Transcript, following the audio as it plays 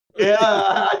Yeah,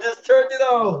 I just turned it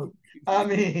on. I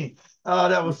mean, oh,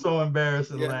 that was so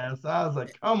embarrassing Yeah, last. I was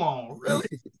like, come on, really?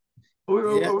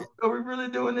 yeah. Are we really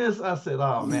doing this? I said,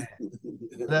 oh man,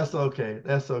 that's okay.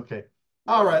 That's okay.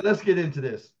 All right, let's get into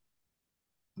this.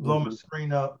 Blow my Mhm.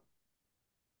 screen up.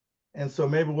 And so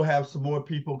maybe we'll have some more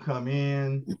people come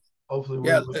in. Hopefully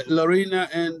Yeah, we'll Lorena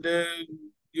and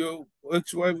your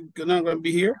ex-wife are not going to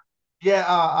be here. yeah,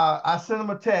 I sent them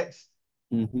a text,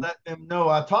 Hmm. let them know.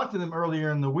 I talked to them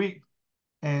earlier in the week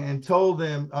and told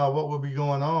them what will be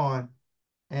going on.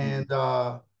 Hmm. And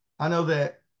I know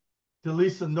that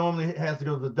Delisa normally has to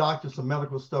go to the doctor, some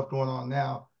medical stuff going on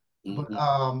now. But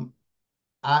Hmm.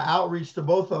 I outreach to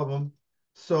both of them.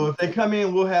 So if they Okay. come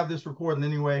in, we'll have this recording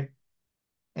anyway,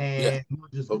 Yeah. and we'll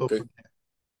just go Okay. from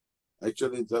there.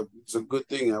 Actually, it's a good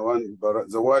thing. I want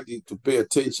Zawadi to pay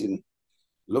attention,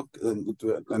 look, and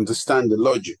to understand the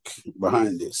logic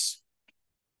behind this.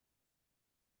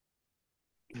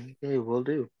 Okay, will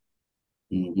do.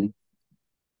 Hmm.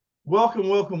 Welcome,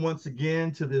 welcome once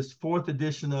again to this fourth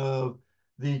edition of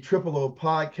the Triple O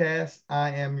podcast.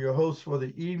 I am your host for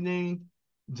the evening,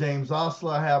 James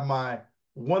Osler. I have my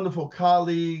wonderful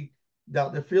colleague,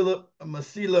 Dr. Philip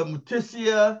Masila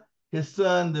Mutisia, his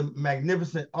son, the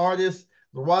magnificent artist,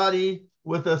 Zawadi,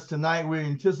 with us tonight. We're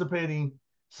anticipating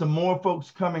some more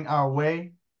folks coming our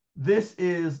way. This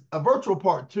is a virtual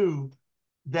part two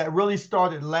that really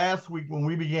started last week when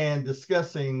we began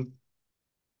discussing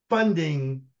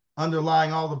funding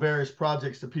underlying all the various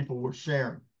projects that people were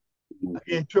sharing.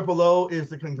 Again, Triple O is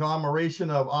the conglomeration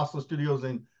of Osler Studios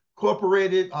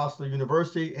Incorporated, Osler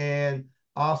University, and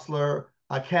Osler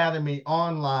Academy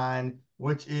Online,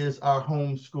 which is our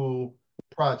homeschool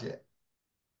project.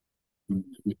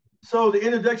 So the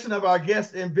introduction of our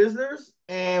guests and visitors,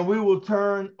 and we will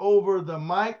turn over the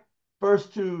mic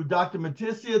first to Dr.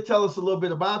 Matisia. Tell us a little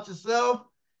bit about yourself,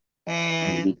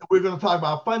 and Hmm. we're going to talk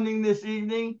about funding this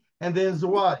evening, and then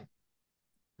Zawadi.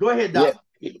 Go ahead, Yeah. Doctor.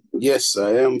 Yes,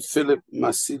 I am Philip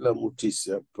Masila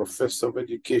Mutisa, Professor of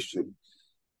Education,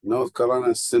 North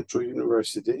Carolina Central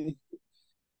University.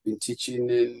 Been teaching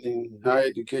in higher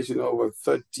education over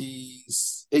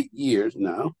 38 years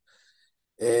now.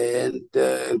 And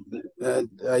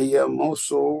I am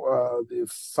also the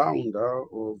founder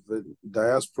of the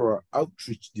Diaspora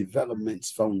Outreach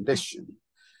Developments Foundation,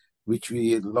 which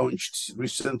we launched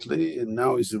recently and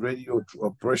now is already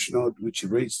operational, which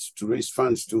raised to raise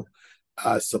funds to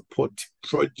support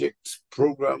projects,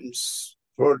 programs,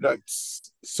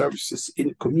 products, services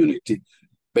in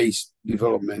community-based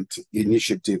development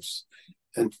initiatives,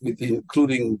 and with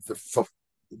including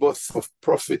both for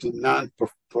profit and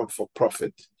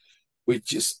non-for-profit,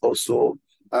 which is also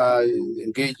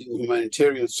engaging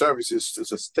humanitarian services to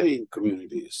sustain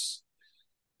communities.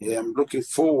 Yeah, I'm looking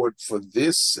forward for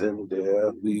this, and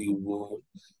we will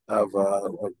have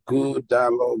a good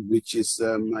dialogue, which is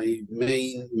my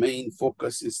main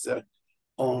focus is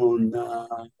on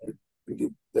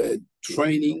the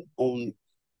training on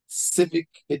civic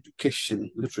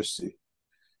education literacy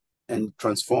and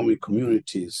transforming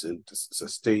communities and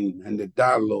sustaining and the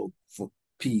dialogue for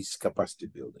peace capacity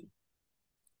building.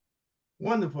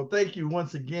 Wonderful. Thank you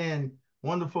once again.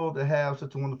 Wonderful to have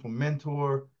such a wonderful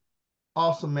mentor,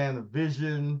 awesome man of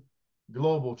vision,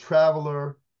 global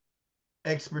traveler,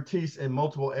 expertise in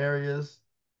multiple areas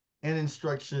and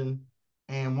instruction,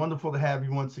 and wonderful to have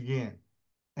you once again.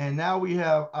 And now we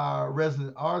have our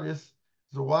resident artist,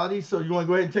 Zawadi. So you want to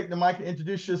go ahead and take the mic and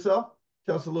introduce yourself?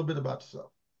 Tell us a little bit about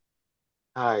yourself.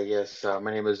 Hi, yes,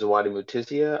 my name is Zawadi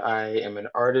Mutisia. I am an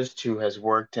artist who has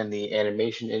worked in the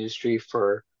animation industry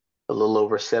for a little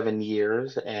over 7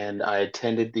 years, and I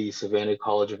attended the Savannah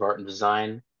College of Art and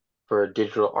Design for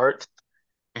digital art,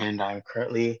 and I'm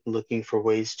currently looking for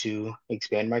ways to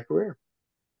expand my career.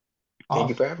 Thank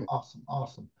you Awesome, for having me. awesome,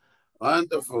 awesome.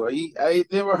 Wonderful. I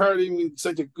never heard him in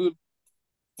such a good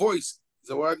voice.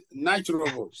 The word natural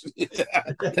voice.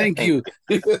 Thank you.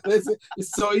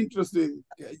 It's so interesting.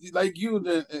 Like you,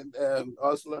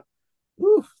 Osler.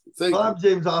 Whew, Well, thank you. I'm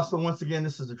James Austin. Once again,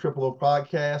 this is the Triple O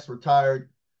Podcast, retired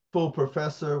full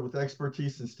professor with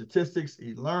expertise in statistics,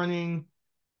 e-learning,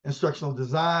 instructional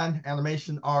design,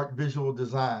 animation, art, visual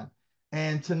design.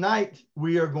 And tonight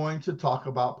we are going to talk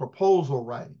about proposal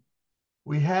writing.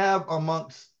 We have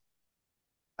amongst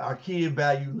our key and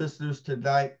value listeners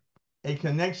tonight a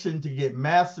connection to get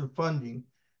massive funding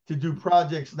to do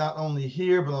projects not only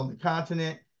here, but on the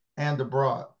continent and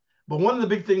abroad. But one of the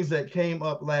big things that came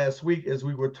up last week as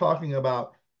we were talking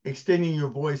about extending your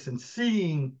voice and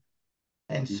seeing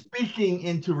and speaking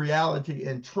into reality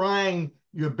and trying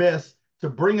your best to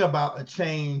bring about a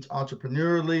change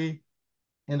entrepreneurially,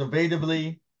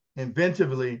 innovatively,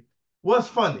 inventively, What's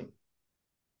funding?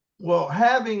 Well,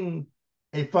 having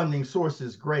a funding source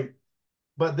is great,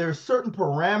 but there's certain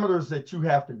parameters that you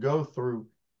have to go through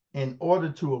in order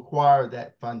to acquire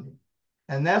that funding.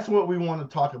 And that's what we want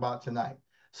to talk about tonight.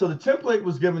 So the template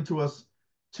was given to us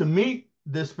to meet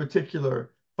this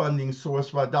particular funding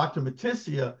source by Dr.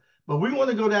 Mutisia, but we want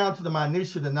to go down to the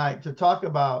minutia tonight to talk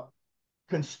about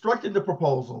constructing the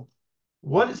proposal,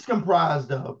 what it's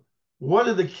comprised of, what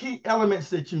are the key elements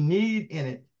that you need in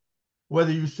it,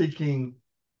 whether you're seeking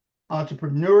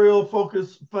entrepreneurial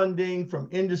focused funding from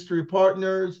industry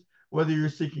partners, whether you're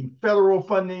seeking federal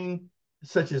funding,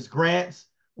 such as grants,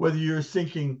 whether you're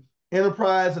seeking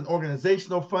enterprise and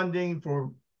organizational funding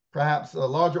for perhaps a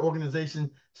larger organization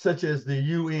such as the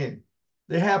UN.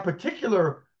 They have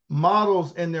particular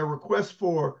models in their request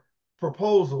for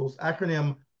proposals,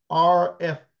 acronym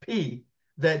RFP,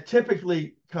 that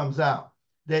typically comes out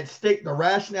that state the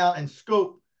rationale and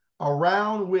scope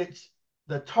around which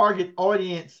the target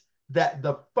audience that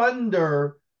the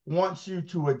funder wants you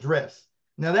to address.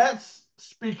 Now that's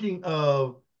speaking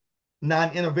of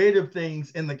non-innovative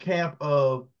things in the camp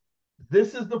of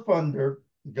this is the funder,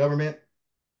 government,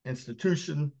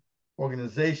 institution,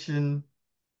 organization,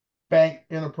 bank,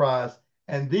 enterprise,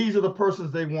 and these are the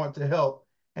persons they want to help,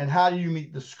 and how do you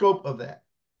meet the scope of that?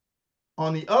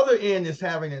 On the other end is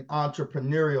having an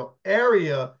entrepreneurial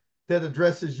area that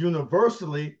addresses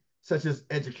universally, such as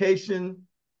education,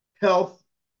 health,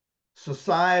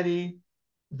 society,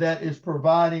 that is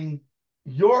providing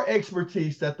your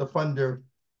expertise that the funder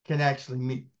can actually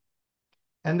meet.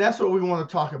 And that's what we want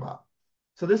to talk about.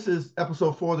 So this is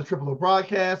episode 4 of the Triple O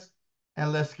broadcast,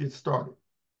 and let's get started.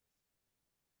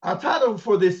 Our title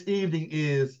for this evening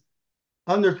is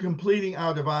Under Completing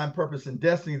Our Divine Purpose and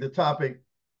Destiny, the topic,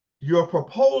 Your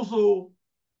Proposal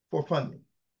for Funding.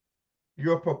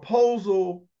 Your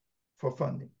proposal for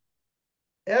funding.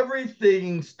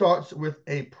 Everything starts with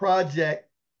a project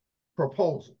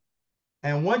proposal.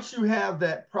 And once you have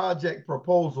that project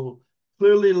proposal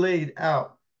clearly laid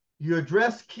out, you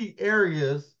address key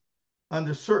areas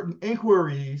under certain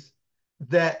inquiries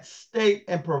that state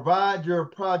and provide your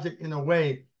project in a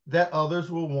way that others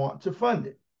will want to fund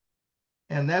it.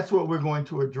 And that's what we're going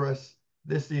to address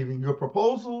this evening, your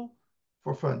proposal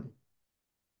for funding.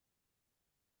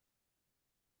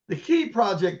 The key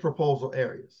project proposal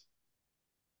areas: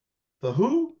 the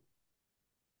who,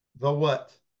 the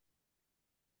what,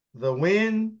 the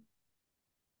when,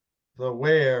 the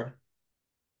where,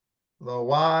 the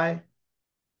why,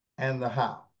 and the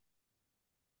how.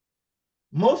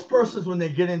 Most persons, when they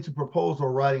get into proposal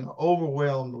writing, are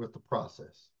overwhelmed with the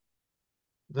process.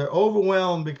 They're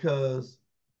overwhelmed because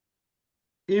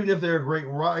even if they're a great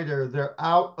writer, they're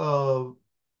out of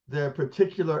their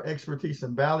particular expertise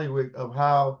and bailiwick of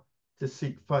how to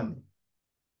seek funding.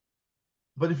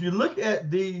 But if you look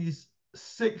at these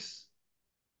 6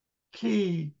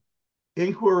 key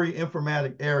inquiry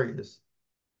informatic areas,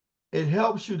 it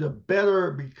helps you to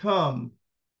better become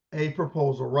a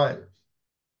proposal writer.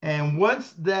 And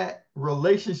once that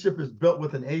relationship is built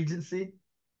with an agency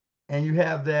and you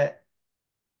have that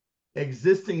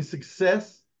existing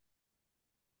success,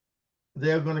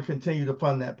 they're going to continue to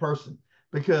fund that person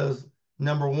because,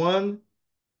 number one,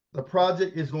 the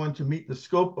project is going to meet the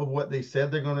scope of what they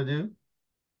said they're going to do.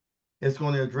 It's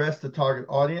going to address the target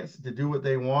audience to do what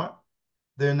they want.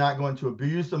 They're not going to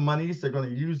abuse the monies. They're going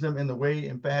to use them in the way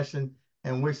and fashion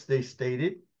in which they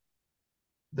stated.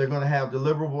 They're going to have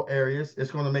deliverable areas.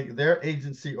 It's going to make their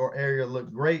agency or area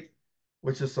look great,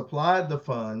 which has supplied the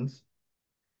funds.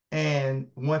 And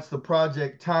once the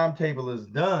project timetable is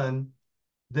done,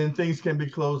 then things can be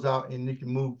closed out and you can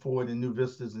move forward in new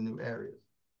vistas and new areas.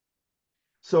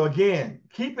 So again,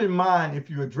 keep in mind, if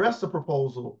you address the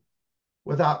proposal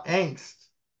without angst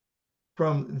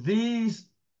from these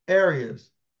areas,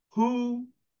 who,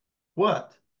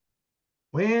 what,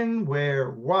 when,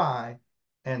 where, why,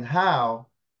 and how,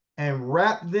 and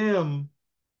wrap them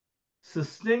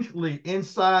succinctly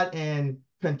inside and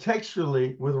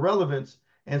contextually with relevance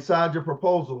inside your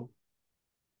proposal,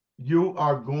 you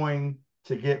are going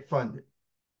to get funded.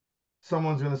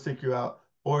 Someone's going to seek you out,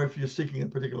 or if you're seeking a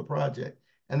particular project.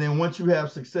 And then once you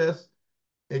have success,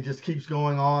 it just keeps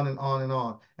going on and on and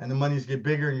on. And the monies get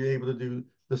bigger and you're able to do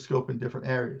the scope in different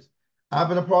areas. I've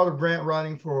been a part of grant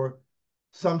writing for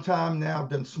some time now. I've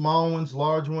done small ones,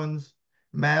 large ones,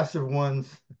 massive ones.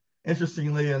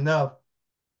 Interestingly enough,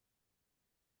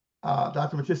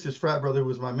 Dr. Mutisia's frat brother, who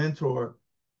was my mentor,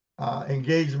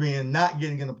 engaged me in not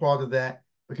getting in a part of that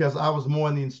because I was more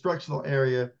in the instructional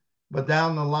area. But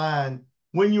down the line,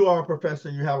 when you are a professor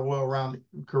and you have a well-rounded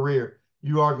career,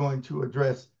 you are going to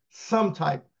address some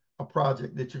type a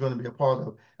project that you're going to be a part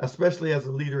of, especially as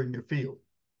a leader in your field.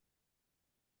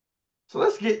 So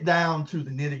let's get down to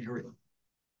the nitty-gritty.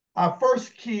 Our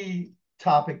first key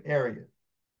topic area.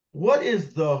 What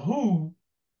is the who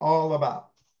all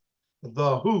about?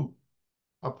 The who,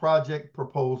 a project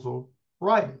proposal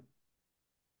writing.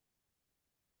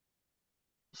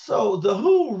 So the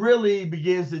who really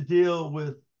begins to deal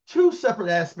with two separate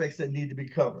aspects that need to be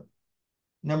covered.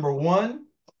 Number one,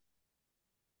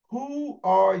 who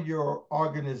are your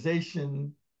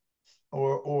organization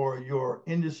or your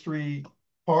industry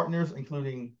partners,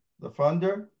 including the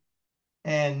funder?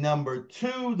 And number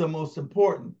two, the most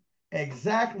important,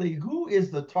 exactly who is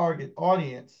the target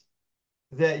audience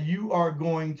that you are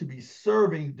going to be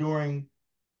serving during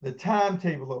the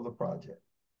timetable of the project.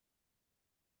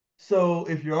 So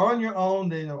if you're on your own,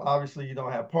 then obviously you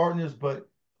don't have partners, but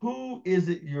who is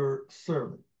it you're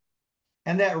serving?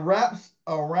 And that wraps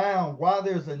around why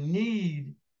there's a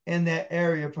need in that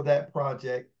area for that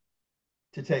project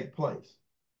to take place.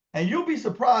 And you'll be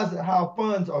surprised at how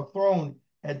funds are thrown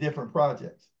at different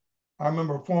projects. I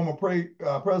remember former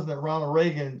President Ronald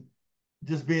Reagan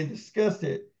just being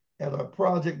disgusted at a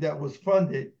project that was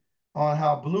funded on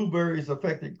how blueberries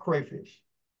affected crayfish.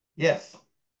 Yes,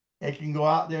 it can go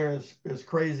out there as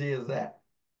crazy as that.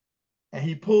 And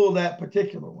he pulled that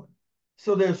particular one.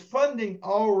 So there's funding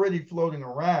already floating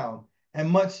around, and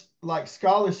much like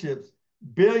scholarships,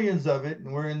 billions of it,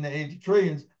 and we're in the age of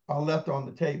trillions, are left on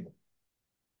the table,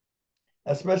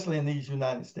 especially in these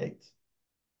United States.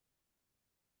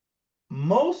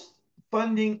 Most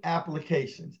funding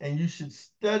applications, and you should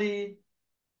study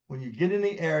when you get in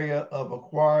the area of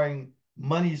acquiring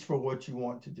monies for what you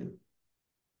want to do.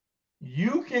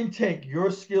 You can take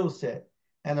your skill set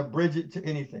and abridge it to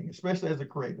anything, especially as a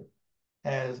creator,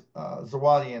 as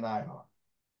Zawadi and I are.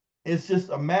 It's just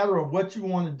a matter of what you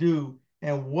want to do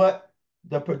and what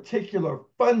the particular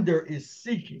funder is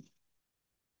seeking.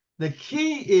 The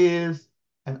key is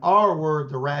an R word,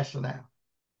 the rationale.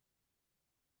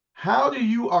 How do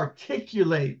you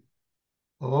articulate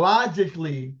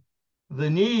logically the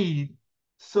need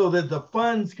so that the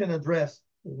funds can address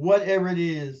whatever it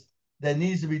is that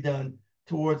needs to be done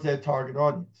towards that target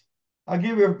audience? I'll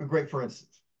give you a great for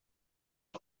instance.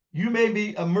 You may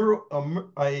be a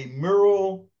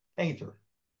mural painter.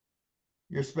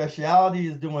 Your specialty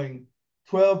is doing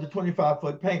 12 to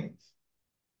 25-foot paintings.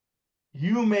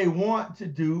 You may want to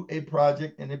do a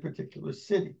project in a particular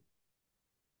city.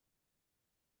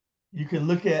 You can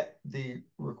look at the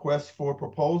requests for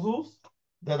proposals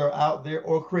that are out there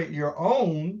or create your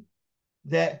own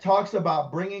that talks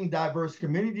about bringing diverse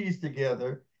communities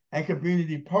together and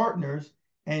community partners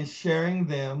and sharing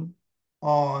them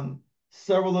on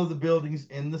several of the buildings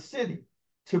in the city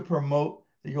to promote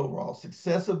the overall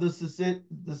success of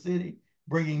the city,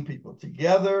 bringing people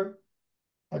together,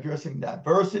 addressing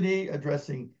diversity,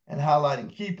 addressing and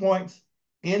highlighting key points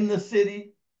in the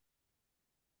city,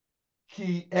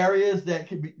 key areas that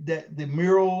could be, that the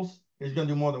murals is going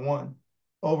to do more than one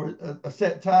over a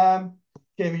set time,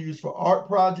 can be used for art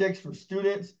projects for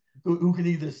students who can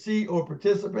either see or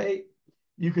participate.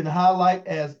 You can highlight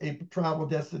as a travel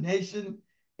destination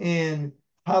and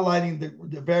highlighting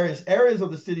the various areas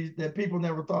of the city that people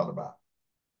never thought about.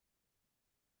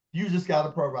 You just got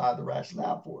to provide the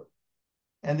rationale for it.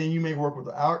 And then you may work with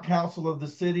the art council of the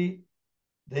city.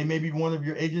 They may be one of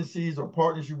your agencies or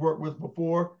partners you worked with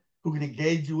before who can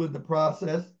engage you in the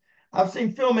process. I've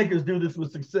seen filmmakers do this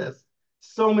with success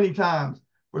so many times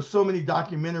for so many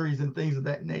documentaries and things of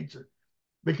that nature,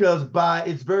 because by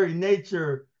its very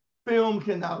nature, film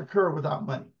cannot occur without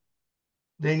money.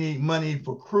 They need money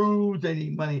for crews, they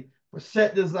need money for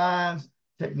set designs,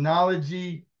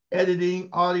 technology, editing,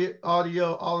 audio,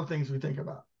 all the things we think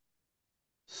about.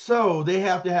 So they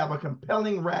have to have a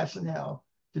compelling rationale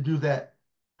to do that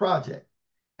project.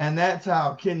 And that's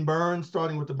how Ken Burns,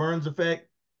 starting with the Burns Effect,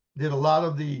 did a lot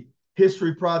of the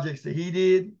history projects that he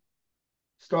did,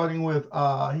 starting with,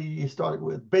 he started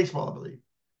with baseball, I believe.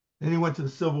 Then he went to the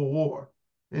Civil War.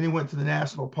 Then he went to the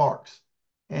national parks.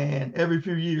 And every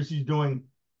few years, he's doing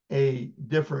a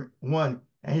different one.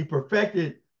 And he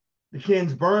perfected the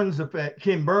Ken Burns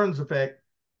effect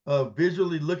of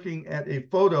visually looking at a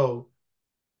photo,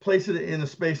 placing it in a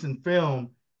space and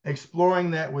film, exploring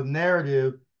that with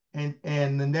narrative, and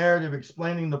the narrative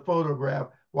explaining the photograph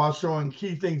while showing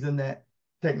key things in that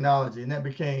technology. And that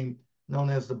became known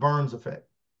as the Burns effect.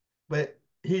 But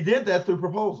he did that through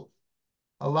proposals.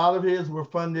 A lot of his were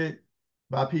funded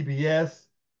by PBS,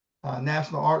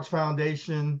 National Arts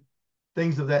Foundation,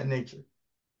 things of that nature.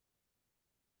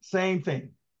 Same thing.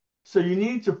 So you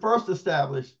need to first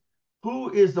establish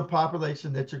who is the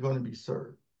population that you're going to be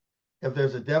served. If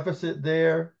there's a deficit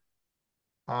there,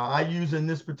 I use in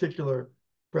this particular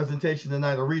presentation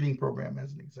tonight a reading program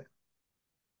as an example.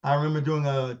 I remember doing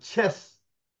a chess,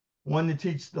 one to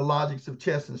teach the logics of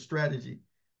chess and strategy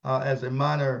as a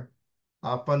minor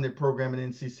funded program at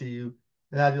NCCU.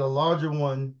 And I did a larger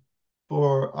one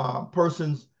for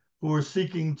persons who are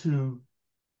seeking to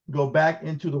go back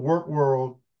into the work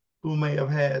world who may have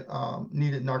had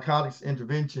needed narcotics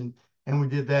intervention. And we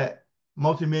did that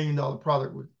multi-million-dollar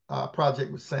project with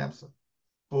SAMHSA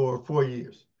for 4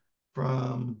 years,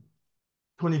 from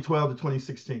 2012 to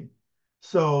 2016.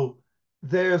 So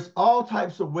there's all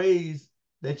types of ways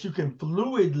that you can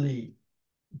fluidly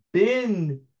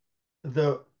bend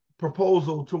the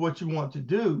proposal to what you want to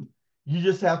do. You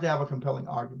just have to have a compelling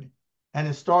argument. And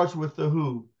it starts with the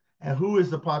who, and who is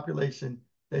the population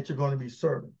that you're going to be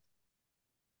serving.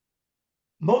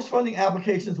 Most funding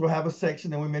applications will have a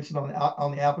section that we mentioned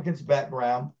on the applicant's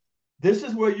background. This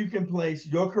is where you can place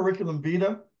your curriculum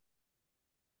vitae,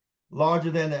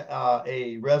 larger than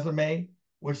a resume,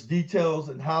 which details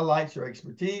and highlights your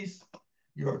expertise,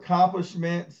 your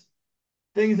accomplishments,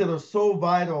 things that are so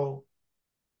vital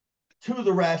to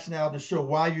the rationale to show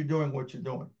why you're doing what you're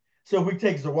doing. So if we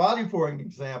take Zawadi for an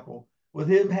example, with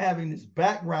him having this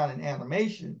background in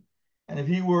animation, and if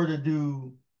he were to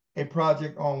do a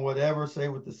project on whatever, say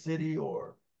with the city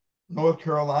or North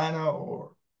Carolina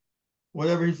or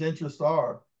whatever his interests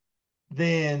are,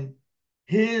 then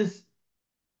his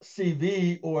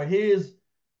CV or his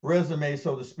resume,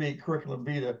 so to speak, curriculum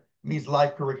vitae, means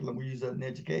life curriculum, we use that in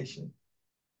education,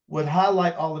 would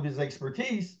highlight all of his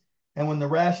expertise. And when the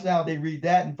rationale, they read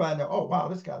that and find out, oh, wow,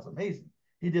 this guy's amazing.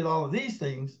 He did all of these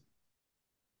things,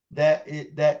 that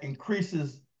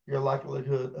increases your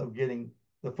likelihood of getting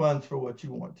the funds for what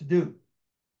you want to do.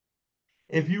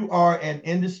 If you are an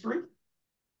industry,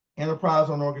 enterprise,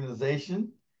 or an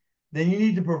organization, then you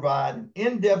need to provide an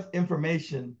in-depth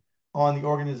information on the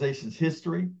organization's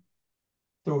history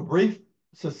through a brief,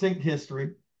 succinct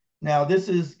history. Now, this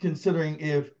is considering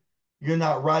if you're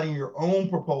not writing your own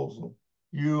proposal,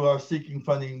 you are seeking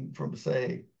funding from,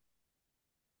 say,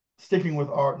 sticking with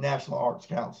National Arts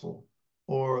Council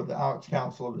or the Arts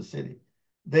Council of the city.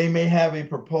 They may have a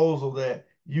proposal that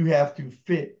you have to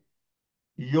fit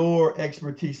your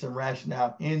expertise and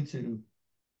rationale into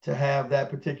to have that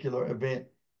particular event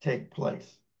take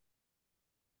place.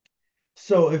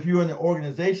 So if you're in an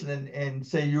organization and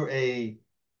say you're a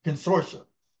consortium,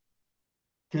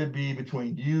 could be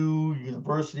between you,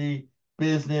 university,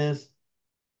 business,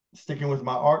 sticking with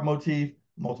my art motif,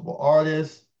 multiple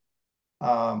artists.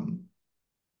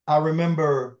 I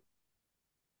remember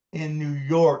in New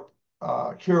York,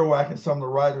 Kerouac and some of the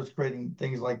writers creating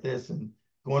things like this and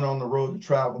going on the road to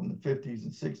travel in the 50s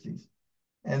and 60s.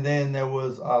 And then there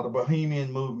was the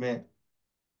Bohemian movement,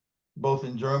 both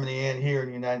in Germany and here in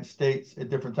the United States at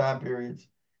different time periods,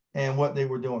 and what they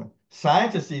were doing.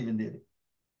 Scientists even did it.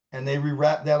 And they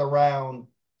rewrapped that around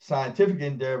scientific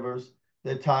endeavors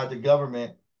that tied to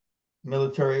government,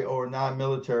 military or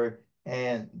non-military,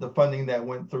 and the funding that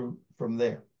went through from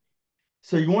there.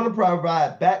 So you want to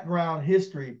provide background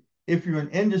history if you're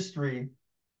an industry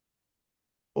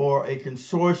or a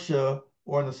consortia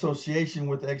or an association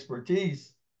with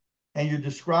expertise, and you're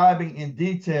describing in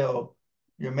detail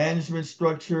your management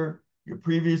structure, your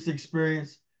previous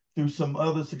experience through some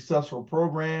other successful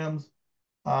programs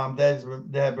that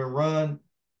have been run,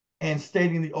 and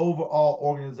stating the overall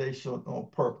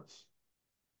organizational purpose.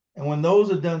 And when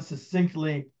those are done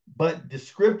succinctly but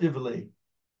descriptively,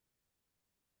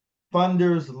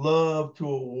 funders love to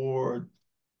award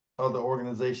other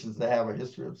organizations that have a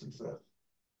history of success.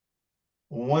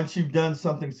 Once you've done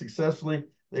something successfully,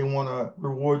 they want to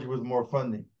reward you with more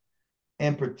funding.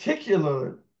 In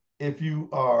particular, if you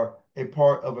are a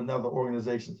part of another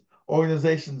organization.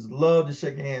 Organizations love to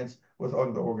shake hands with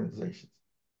other organizations.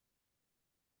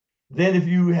 Then if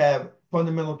you have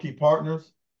fundamental key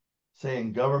partners, say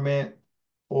in government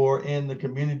or in the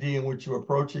community in which you're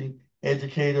approaching,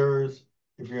 educators,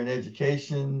 if you're in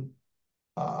education,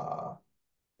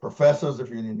 professors, if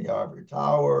you're in the ivory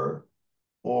tower,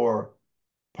 or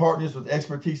partners with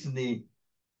expertise in the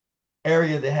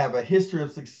area that have a history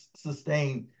of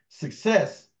sustained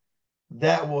success,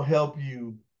 that will help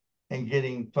you in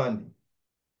getting funding.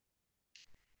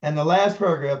 And the last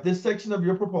paragraph, this section of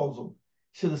your proposal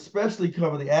should especially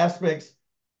cover the aspects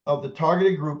of the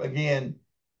targeted group, again,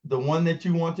 the one that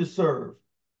you want to serve.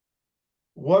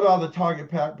 What are the target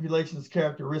population's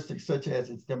characteristics, such as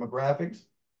its demographics,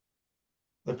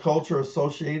 the culture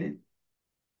associated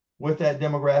with that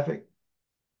demographic,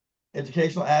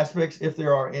 educational aspects, if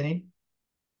there are any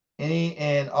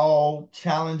and all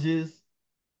challenges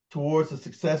towards the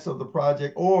success of the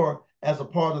project or as a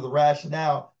part of the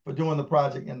rationale for doing the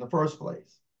project in the first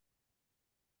place?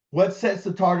 What sets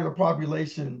the target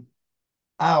population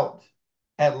out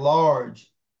at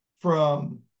large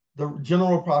from the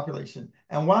general population?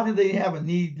 And why do they have a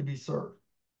need to be served?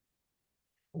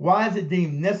 Why is it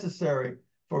deemed necessary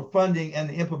for funding and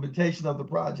the implementation of the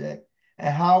project?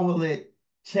 And how will it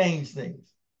change things?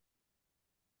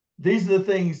 These are the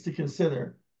things to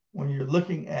consider when you're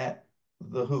looking at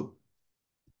the who.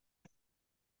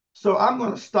 So I'm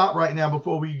going to stop right now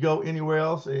before we go anywhere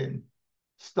else and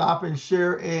stop and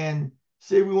share and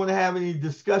see if we want to have any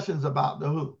discussions about the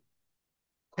who.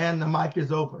 And the mic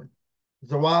is open.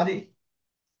 Zawadi,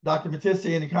 Dr.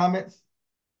 Mutisi, any comments?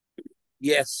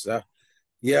 Yes,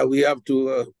 yeah, we have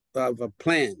to have a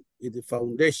plan with the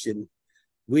foundation,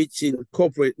 which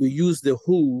incorporate, we use the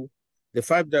who, the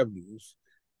 5 W's,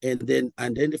 and then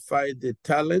identify the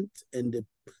talent and the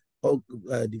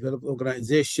develop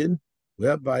organization,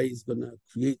 whereby it's going to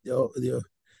create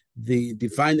the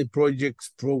define the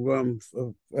projects, programs,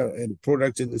 and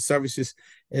products and the services,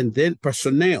 and then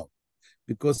personnel,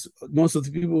 because most of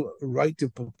the people write a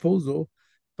proposal,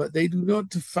 but they do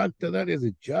not factor that as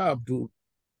a job.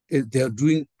 They're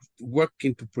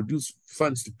working to produce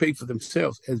funds to pay for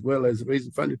themselves, as well as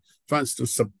raising funds to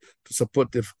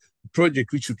support the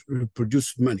project, which would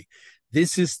produce money.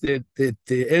 This is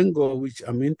the angle which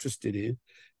I'm interested in,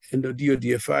 and the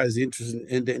DODFI is interested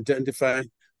in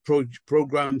identifying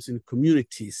programs in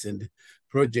communities and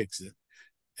projects,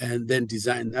 and then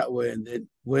design that way. And then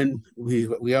when we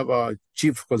have our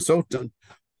chief consultant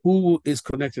who is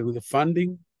connected with the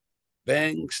funding,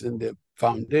 banks, and the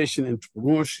foundation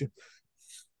entrepreneurship,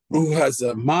 who has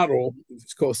a model,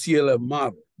 it's called CLM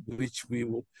model, which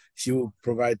she will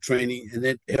provide training and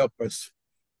then help us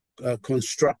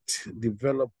construct,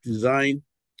 develop, design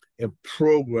a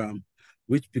program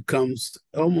which becomes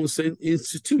almost an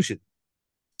institution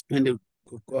and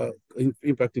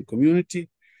impacting community,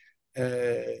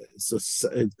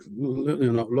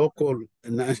 local,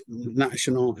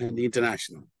 national, and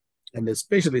international, and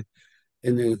especially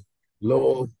in the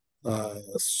low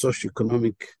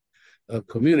socioeconomic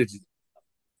community,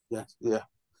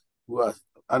 who are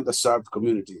underserved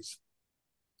communities.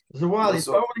 Zawadi,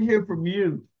 so I want to hear from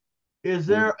you. Is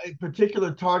there a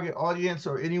particular target audience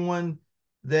or anyone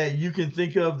that you can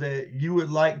think of that you would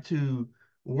like to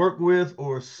work with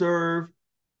or serve,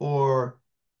 or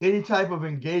any type of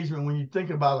engagement when you think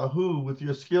about a who with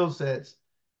your skill sets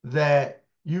that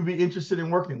you'd be interested in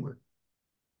working with?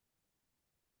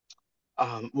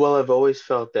 Well, I've always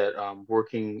felt that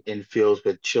working in fields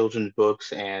with children's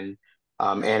books and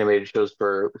animated shows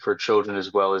for children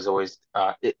as well is always,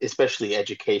 especially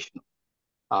educational,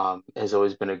 has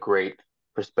always been a great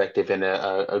perspective and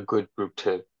a good group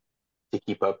to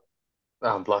keep up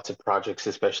lots of projects,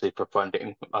 especially for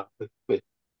funding with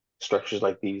structures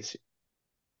like these.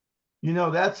 You know,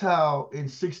 that's how in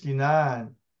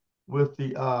 '69 with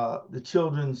the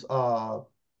children's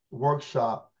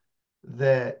workshop,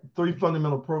 that 3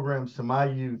 fundamental programs to my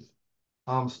youth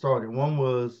started. One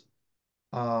was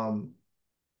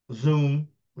Zoom,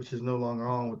 which is no longer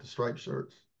on with the striped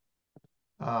shirts.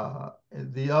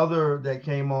 And the other that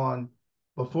came on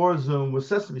before Zoom was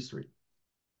Sesame Street.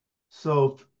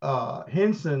 So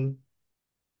Henson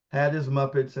had his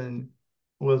Muppets and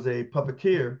was a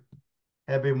puppeteer,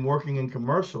 had been working in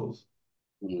commercials,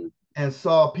 and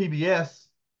saw PBS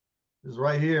is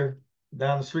right here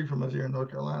down the street from us here in North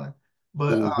Carolina,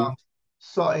 but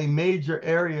saw a major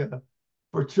area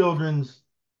for children's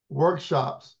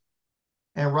workshops,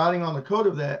 and riding on the coat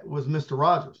of that was Mr.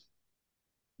 Rogers.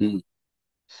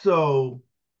 So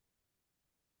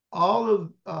all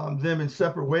of them in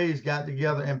separate ways got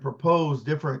together and proposed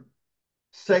different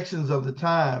sections of the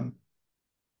time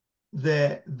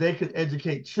that they could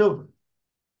educate children,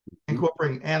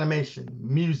 incorporating animation,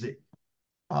 music,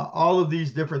 all of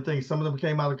these different things. Some of them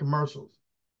came out of commercials.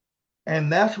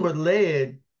 And that's what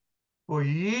led for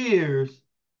years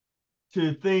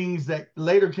to things that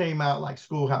later came out like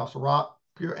Schoolhouse Rock,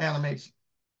 pure animation.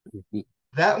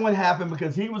 That one happened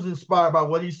because he was inspired by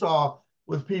what he saw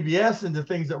with PBS and the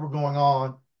things that were going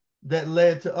on that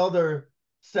led to other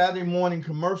Saturday morning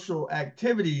commercial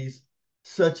activities,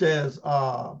 such as who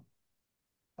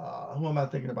am I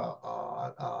thinking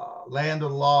about? Land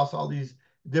of the Lost, all these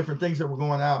different things that were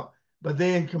going out. But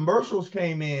then commercials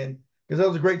came in because that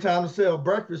was a great time to sell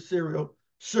breakfast cereal,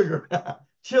 sugar,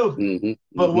 children.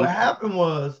 But what happened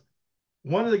was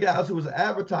one of the guys who was an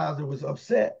advertiser was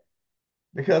upset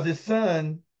because his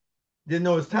son didn't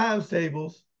know his times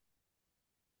tables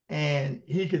and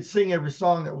he could sing every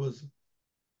song that was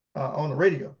on the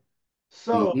radio.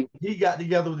 So he got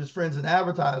together with his friends in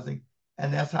advertising,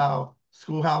 and that's how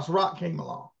Schoolhouse Rock came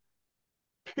along.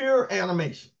 Pure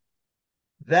animation.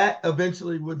 That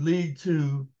eventually would lead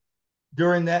to,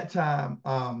 during that time,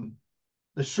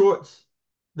 the shorts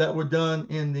that were done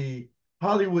in the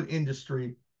Hollywood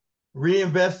industry,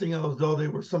 reinvesting those, though they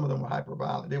were, some of them were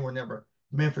hyper-violent. They were never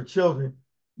meant for children.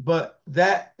 But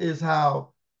that is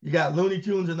how you got Looney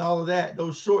Tunes and all of that.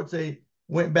 Those shorts, they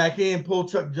went back in, pulled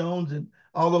Chuck Jones and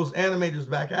all those animators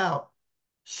back out,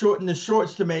 shortened the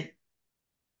shorts to make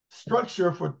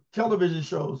structure for television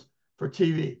shows for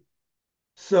TV.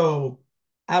 So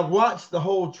I watched the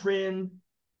whole trend,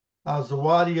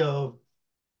 Zawadi, of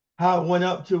how it went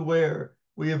up to where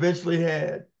we eventually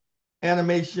had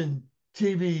animation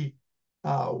TV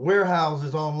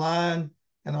warehouses online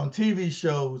and on TV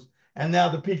shows, and now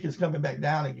the peak is coming back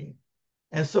down again.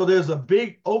 And so there's a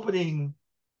big opening,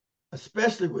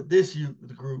 especially with this youth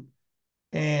group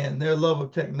and their love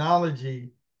of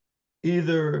technology,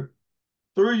 either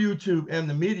through YouTube and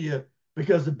the media,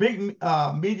 because the big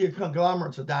media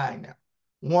conglomerates are dying now.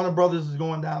 Warner Brothers is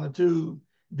going down the tube.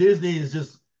 Disney is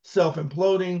just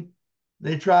self-imploding.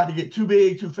 They tried to get too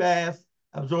big too fast,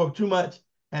 absorb too much,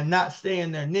 and not stay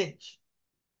in their niche.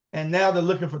 And now they're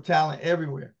looking for talent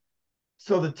everywhere.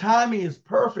 So the timing is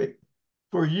perfect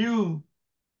for you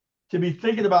to be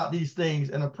thinking about these things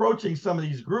and approaching some of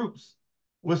these groups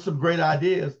with some great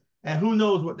ideas. And who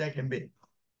knows what that can be,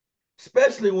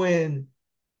 especially when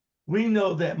we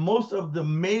know that most of the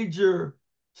major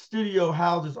studio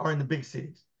houses are in the big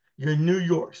cities. Your New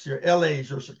Yorks, your LAs,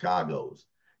 your Chicagos,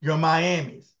 your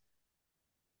Miamis.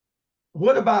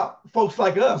 What about folks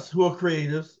like us who are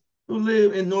creatives who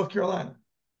live in North Carolina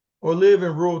or live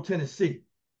in rural Tennessee?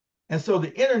 And so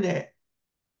the internet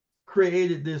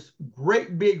created this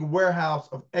great big warehouse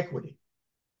of equity.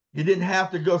 You didn't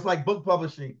have to go, it's like book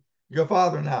publishing, your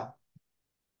father and I.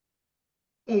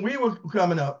 When we were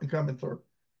coming up and coming through,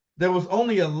 there was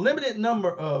only a limited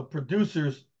number of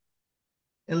producers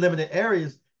in limited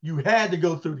areas you had to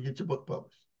go through to get your book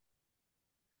published.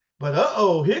 But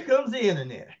here comes the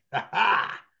internet.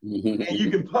 And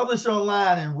you can publish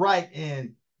online and write,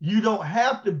 and you don't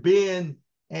have to bend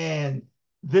and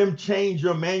them change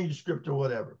your manuscript or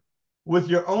whatever. With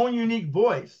your own unique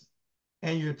voice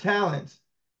and your talents,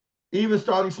 even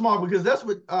starting small, because that's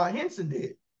what Henson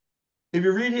did. If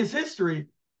you read his history,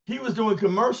 he was doing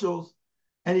commercials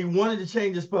and he wanted to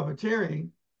change his puppeteering.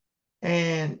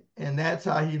 And that's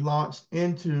how he launched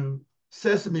into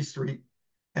Sesame Street.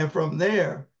 And from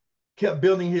there, kept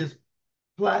building his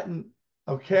platinum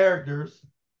of characters,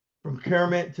 from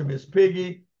Kermit to Miss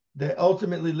Piggy, that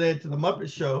ultimately led to the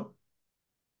Muppet Show,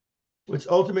 which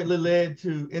ultimately led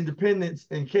to independence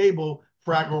and cable,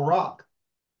 Fraggle Rock.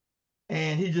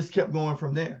 And he just kept going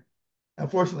from there.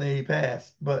 Unfortunately, he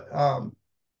passed. But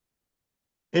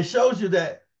it shows you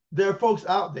that there are folks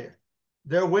out there.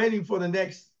 They're waiting for the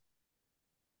next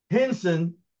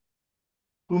Henson,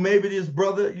 who may be his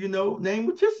brother, named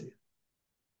Mutisia.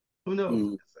 Who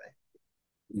knows?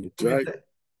 That's right.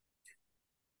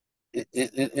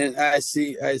 And I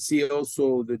see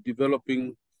also the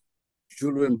developing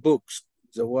children books.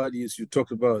 Zawadi, as you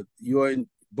talked about,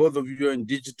 both of you are in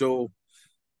digital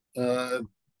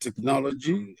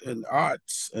technology and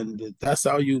arts, and that's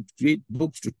how you create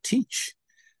books to teach,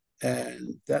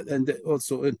 and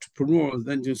also entrepreneurs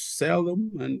then just sell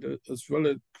them, and as well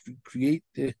as create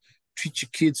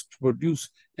teach kids to produce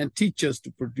and teachers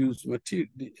to produce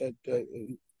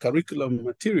curriculum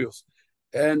materials,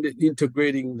 and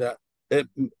integrating the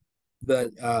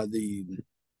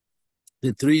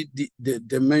 3D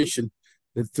dimension,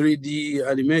 the 3D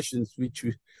animations, which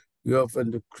we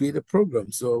often create a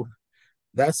program. So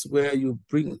that's where you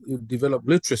develop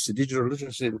literacy, digital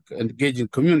literacy, and engaging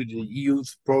community,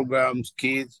 youth programs,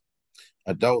 kids,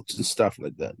 adults, and stuff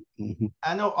like that.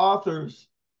 I know authors,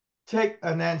 take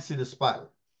Anansi the Spider,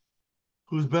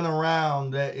 who's been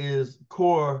around, that is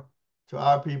core to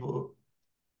our people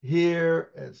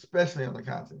here, especially on the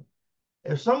continent.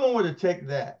 If someone were to take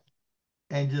that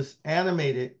and just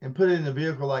animate it and put it in a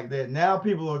vehicle like that, now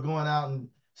people are going out and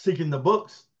seeking the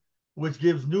books, which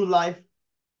gives new life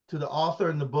to the author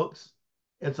and the books.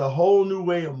 It's a whole new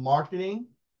way of marketing.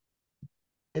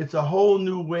 It's a whole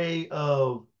new way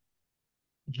of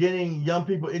getting young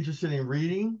people interested in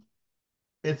reading.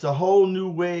 It's a whole new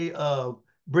way of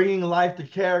bringing life to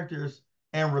characters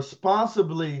and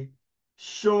responsibly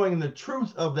showing the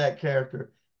truth of that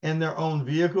character in their own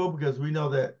vehicle, because we know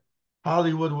that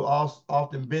Hollywood will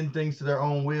often bend things to their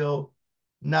own will,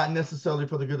 not necessarily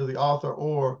for the good of the author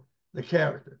or the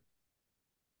character.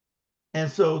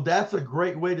 And so that's a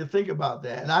great way to think about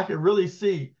that. And I can really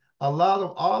see a lot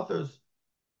of authors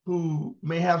who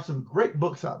may have some great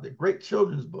books out there, great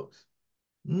children's books.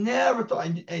 Never thought,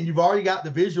 and you've already got the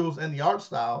visuals and the art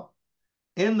style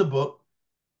in the book.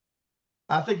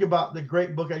 I think about the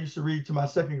great book I used to read to my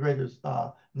second graders,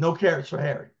 No Carrots for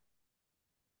Harry.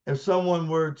 If someone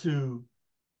were to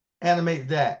animate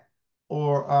that,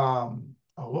 or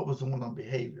what was the one on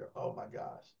behavior? Oh my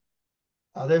gosh.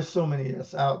 There's so many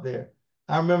that's out there.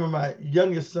 I remember my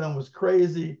youngest son was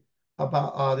crazy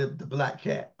about the black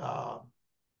cat.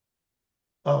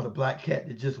 The black cat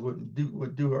that just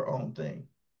would do her own thing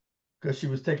because she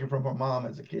was taken from her mom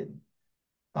as a kid.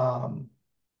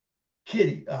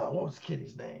 Kitty, what was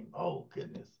Kitty's name? Oh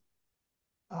goodness.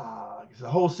 It's a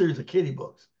whole series of kitty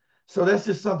books. So that's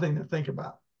just something to think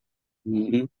about.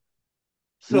 Mm-hmm.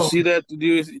 So you see that? Do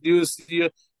you see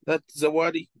that,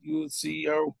 Zawadi? You see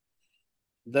how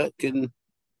that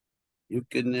you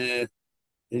can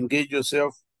engage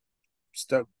yourself,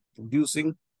 start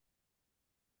producing.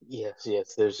 Yes,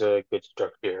 yes, there's a good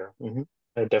structure.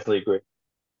 I definitely agree.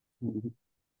 Mm-hmm.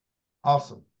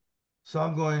 awesome. So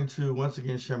I'm going to once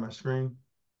again share my screen.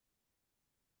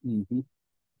 Mm-hmm.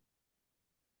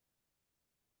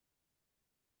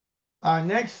 Our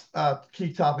next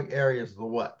key topic area is the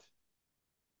what.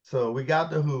 So we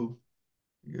got the who,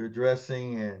 you're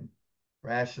addressing and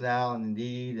rationale and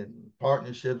need and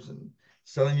partnerships and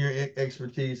selling your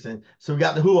expertise. And so we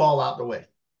got the who all out the way.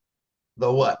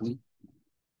 The what? Mm-hmm.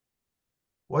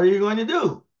 What are you going to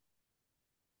do?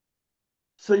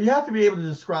 So you have to be able to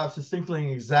describe succinctly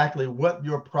and exactly what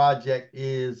your project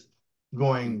is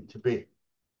going to be.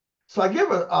 So I give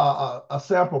a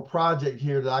sample project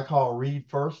here that I call Read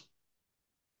First.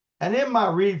 And in my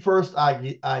Read First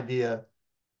idea,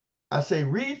 I say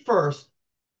Read First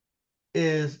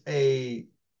is a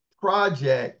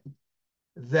project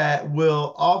that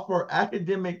will offer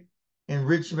academic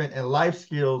enrichment and life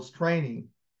skills training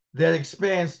that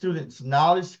expands students'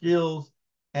 knowledge, skills,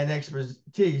 and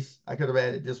expertise. I could have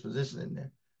added disposition in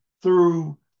there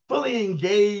through fully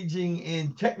engaging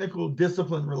in technical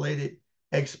discipline related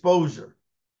exposure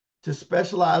to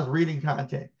specialized reading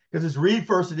content. Because it's Read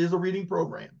First, it is a reading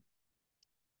program.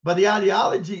 But the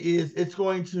ideology is it's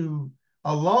going to,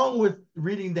 along with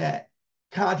reading that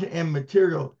content and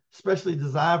material, especially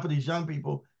designed for these young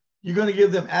people, you're going to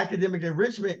give them academic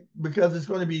enrichment because it's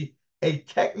going to be a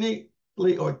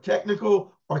technically or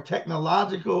technical or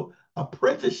technological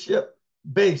apprenticeship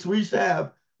base. We used to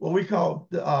have what we call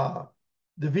the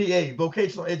VA,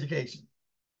 vocational education.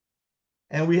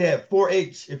 And we had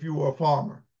 4-H if you were a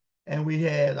farmer. And we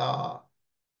had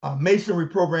masonry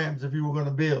programs if you were going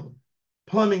to build,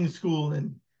 plumbing school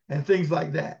and things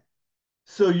like that.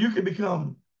 So you can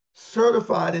become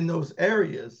certified in those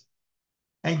areas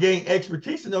and gain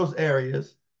expertise in those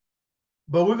areas.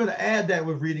 But we're going to add that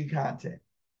with reading content.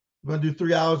 We're going to do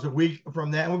 3 hours a week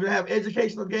from that. And we're going to have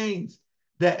educational gains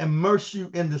that immerse you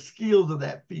in the skills of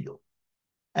that field.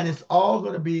 And it's all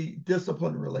going to be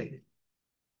discipline related.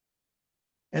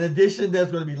 In addition,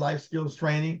 there's going to be life skills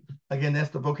training. Again,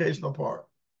 that's the vocational part.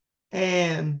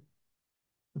 And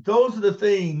those are the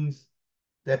things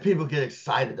that people get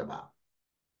excited about.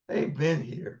 They've been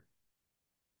here,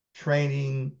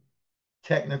 training,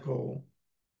 technical,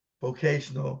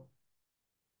 vocational,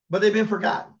 but they've been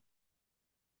forgotten.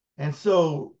 And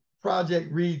so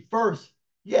Project Read First,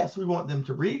 yes, we want them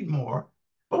to read more,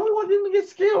 but we want them to get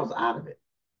skills out of it.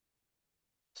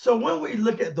 So when we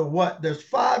look at the what, there's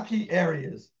 5 key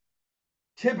areas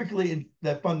typically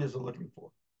that funders are looking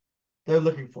for. They're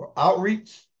looking for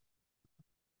outreach.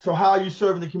 So how are you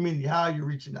serving the community? How are you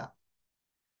reaching out?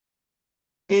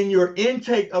 In your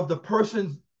intake of the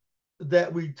persons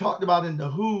that we talked about in the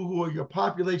who are your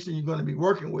population you're going to be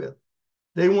working with,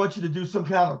 they want you to do some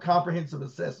kind of comprehensive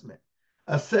assessment,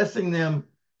 assessing them,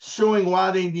 showing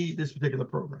why they need this particular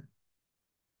program.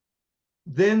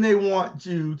 Then they want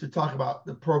you to talk about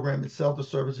the program itself, the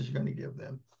services you're going to give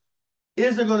them.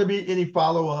 Is there going to be any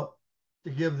follow-up to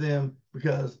give them?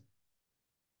 Because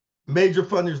major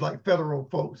funders like federal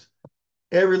folks,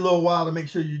 every little while to make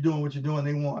sure you're doing what you're doing,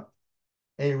 they want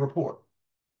a report.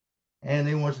 And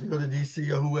they want you to go to DC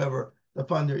or whoever the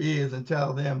funder is and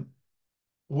tell them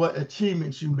what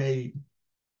achievements you made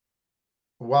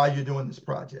while you're doing this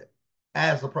project,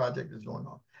 as the project is going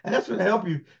on. And that's going to help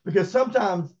you because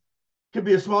sometimes it could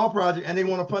be a small project and they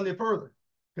want to fund it further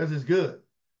because it's good.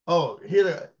 Oh,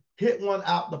 hit one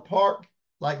out the park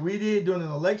like we did during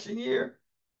an election year.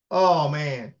 Oh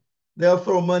man, they'll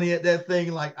throw money at that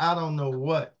thing like I don't know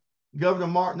what. Governor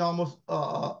Martin almost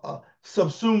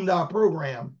subsumed our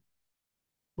program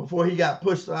before he got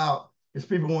pushed out because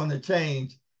people wanted to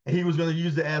change, and he was going to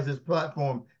use it as his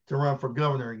platform to run for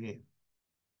governor again.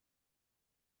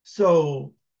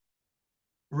 So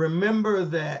remember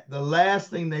that the last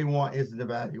thing they want is an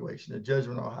evaluation, a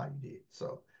judgment on how you did.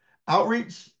 So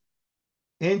outreach,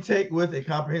 intake with a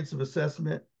comprehensive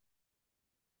assessment,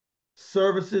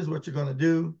 services, what you're going to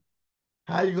do,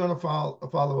 how you're going to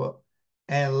follow up,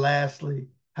 and lastly,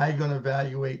 how you're going to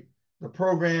evaluate the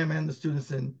program and the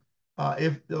students and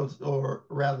if those, or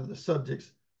rather the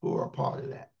subjects who are a part of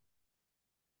that.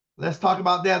 Let's talk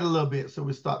about that a little bit so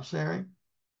we stop sharing.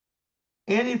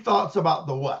 Any thoughts about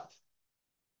the what?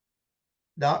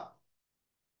 Doc?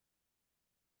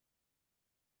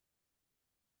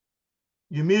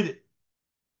 You muted.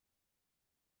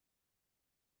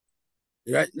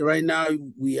 Right now,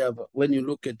 we have, when you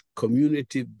look at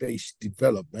community-based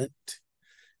development,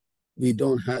 we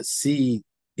don't see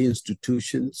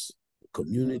institutions,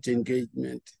 community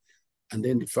engagement,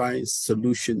 identifying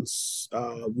solutions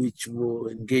which will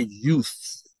engage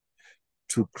youth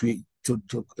to create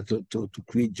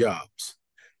create jobs.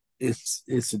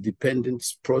 It's a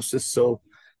dependence process. So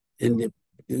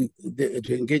to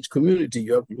engage community,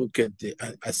 you have to look at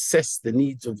assess the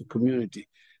needs of the community.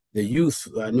 The youth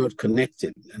are not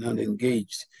connected and not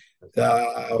engaged.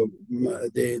 The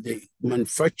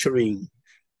manufacturing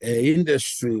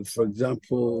industry, for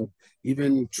example,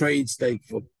 even trades like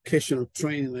vocational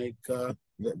training, like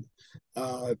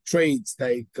trades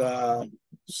like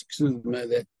excuse me,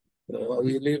 that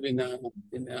we live in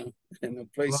a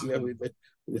place here with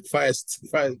the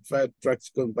fire trucks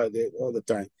going by there all the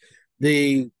time.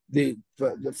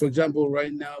 For example,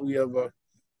 right now we have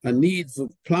a need for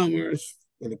plumbers,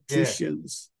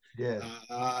 electricians, yeah.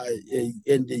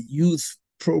 and the youth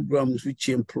programs which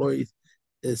employ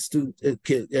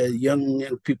young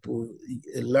people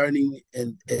learning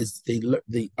and as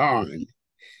they earn,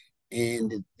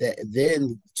 and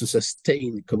then to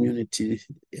sustain community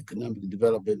economic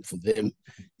development for them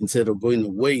instead of going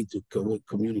away to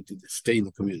community, to stay in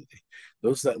the community.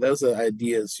 Those are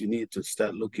ideas you need to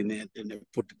start looking at and then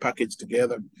put the package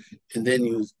together, and then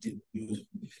you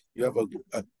have a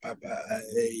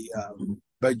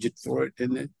budget for it,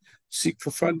 and then seek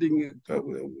for funding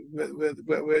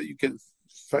where you can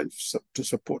find to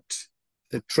support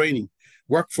the training.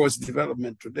 Workforce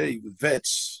development today with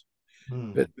vets.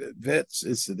 Vets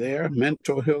is there.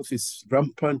 Mental health is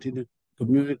rampant in the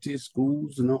community,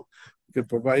 schools, you know. You can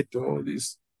provide all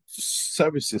these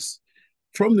services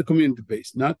from the community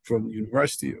base, not from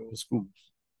university or schools.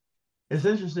 It's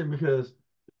interesting because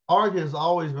art has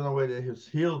always been a way that has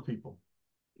healed people.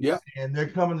 Yeah. And they're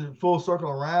coming full circle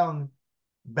around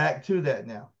back to that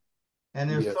now. And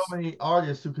there's so many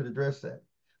artists who could address that.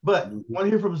 But I want to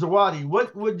hear from Zawadi.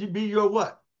 What would be your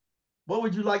what? What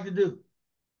would you like to do?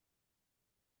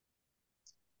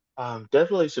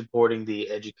 Definitely supporting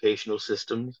the educational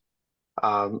systems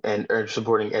and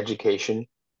supporting education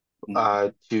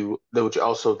which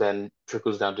also then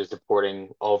trickles down to supporting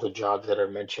all the jobs that are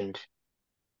mentioned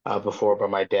before by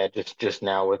my dad just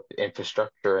now with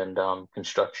infrastructure and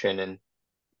construction and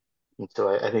so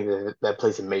I think that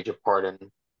plays a major part in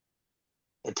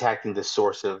attacking the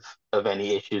source of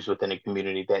any issues within a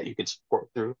community that you can support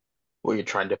through what you're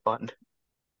trying to fund.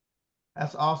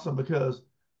 That's awesome, because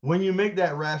when you make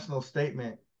that rational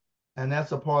statement, and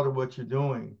that's a part of what you're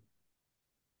doing,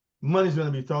 money's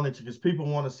going to be thrown at you because people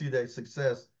want to see that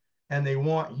success and they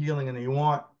want healing and they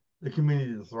want the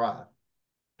community to thrive.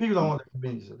 People don't want the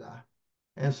communities to die.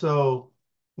 And so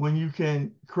when you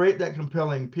can create that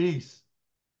compelling piece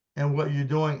and what you're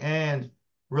doing and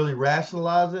really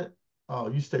rationalize it, oh,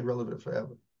 you stay relevant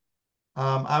forever.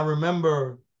 I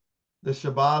remember the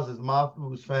Shabazz,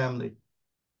 Mahfouz's family,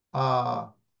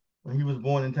 when he was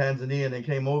born in Tanzania, and they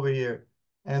came over here,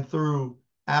 and through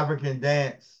African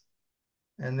dance,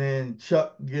 and then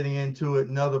Chuck getting into it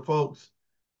and other folks,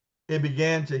 it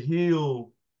began to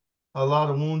heal a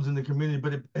lot of wounds in the community,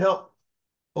 but it helped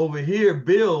over here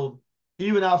build,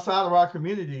 even outside of our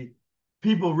community,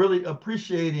 people really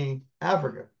appreciating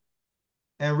Africa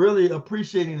and really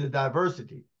appreciating the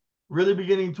diversity, really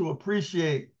beginning to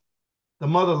appreciate the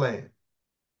motherland.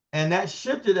 And that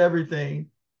shifted everything.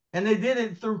 And they did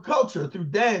it through culture, through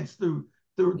dance, through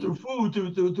food,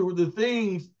 through the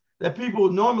things that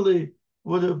people normally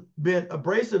would have been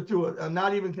abrasive to it and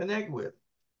not even connect with.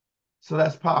 So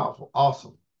that's powerful.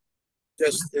 Awesome.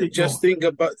 Just think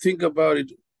about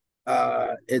it.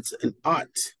 It's an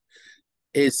art.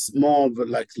 It's more of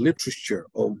like literature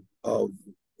of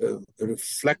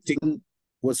reflecting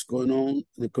what's going on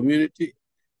in the community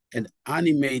and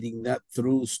animating that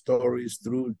through stories,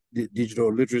 through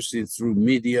digital literacy, through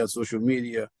media, social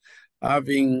media,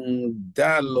 having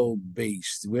dialogue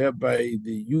based, whereby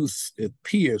the youth,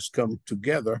 peers come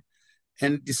together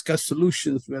and discuss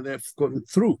solutions where they've gone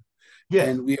through. Yes.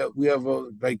 And we have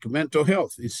like mental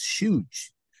health is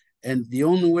huge. And the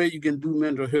only way you can do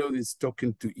mental health is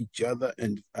talking to each other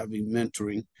and having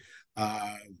mentoring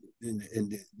in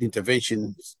the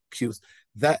intervention skills.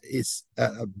 That is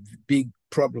a big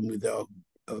problem with our,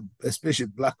 especially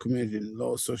Black community and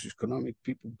low socioeconomic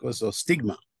people because of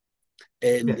stigma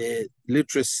and Yes.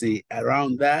 literacy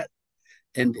around that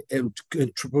and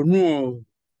entrepreneurial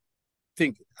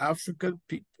thinking. African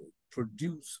people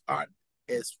produce art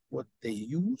as what they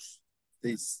use.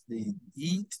 They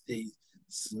eat, they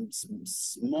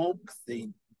smoke, they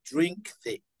drink,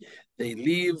 they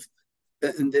live,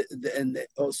 and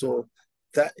also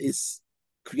that is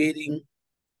creating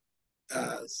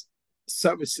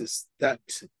services that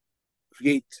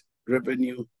create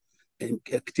revenue and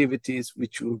activities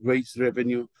which will raise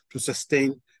revenue to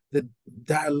sustain the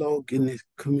dialogue and the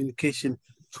communication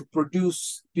to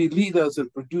produce, be leaders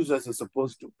and producers as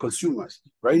opposed to consumers.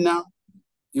 Right now,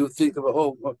 you think about,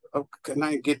 oh, how can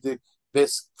I get the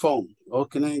best phone? Or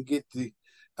can I get the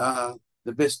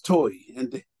best toy?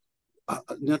 And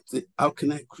how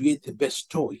can I create the best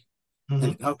toy? Mm-hmm.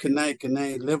 And how can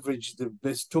I leverage the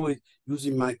best toy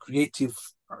using my creative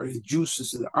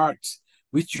juices and arts,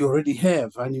 which you already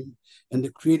have,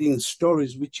 and creating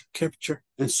stories which capture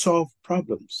and solve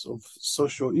problems of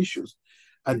social issues,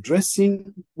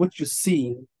 addressing what you're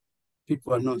seeing,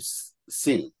 people are not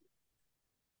seeing.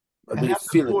 And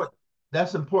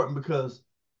that's important because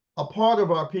a part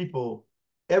of our people,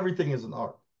 everything is an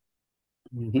art.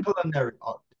 Mm-hmm. Culinary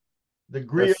art, the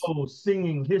griot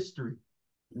singing history,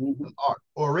 mm-hmm. art,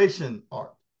 oration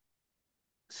art,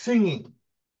 singing,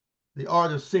 the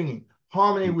art of singing,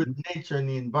 harmony mm-hmm. with nature and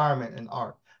the environment and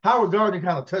art. Howard Gardner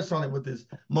kind of touched on it with his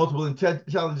multiple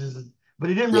intelligences, but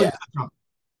he didn't really touch on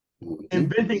it. Mm-hmm.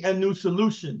 Inventing a new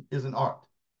solution is an art.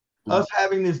 Mm-hmm. Us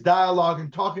having this dialogue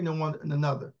and talking to one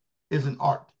another is an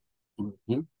art.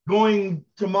 Mm-hmm. Going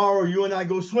tomorrow, you and I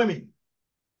go swimming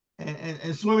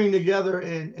and swimming together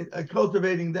and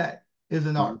cultivating that is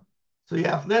an art. So the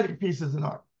athletic piece is an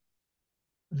art.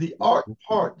 The art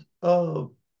part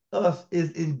of us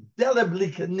is indelibly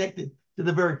connected to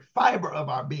the very fiber of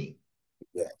our being.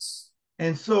 Yes.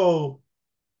 And so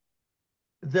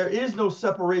there is no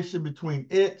separation between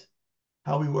it,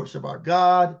 how we worship our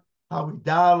God, how we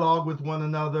dialogue with one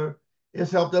another.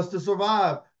 It's helped us to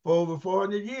survive for over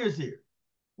 400 years here.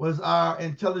 Was our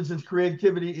intelligence,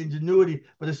 creativity, ingenuity,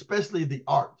 but especially the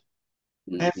art.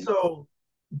 Mm-hmm. And so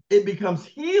it becomes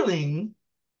healing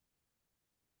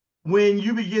when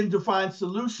you begin to find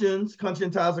solutions,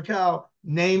 conscientize a cow,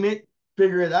 name it,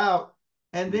 figure it out,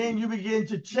 and then you begin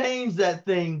to change that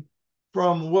thing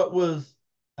from what was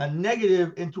a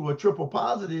negative into a triple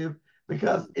positive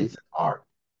because it's an art.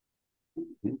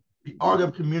 The art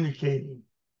of communicating,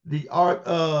 the art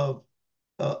of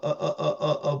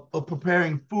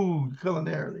preparing food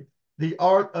culinarily, the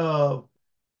art of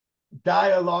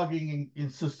dialoguing in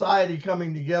society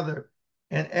coming together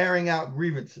and airing out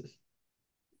grievances.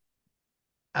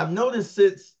 I've noticed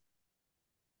since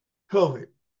COVID,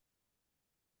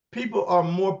 people are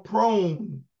more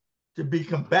prone to be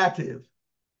combative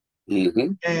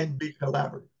mm-hmm. and be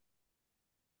collaborative.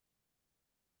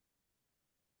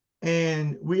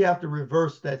 And we have to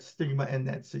reverse that stigma in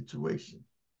that situation.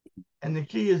 And the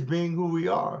key is being who we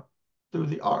are through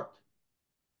the art.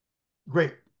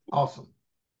 Great. Awesome.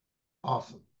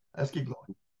 Awesome. Let's keep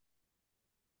going.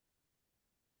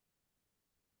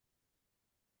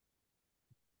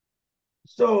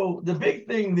 So the big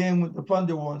thing then with the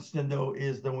funder wants to know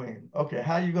is the when. Okay,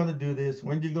 how are you going to do this?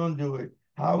 When are you going to do it?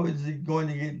 How is it going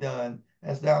to get done?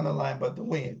 That's down the line, but the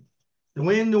when. The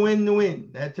when, the when, the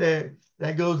when.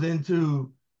 That goes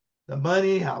into the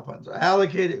money, how funds are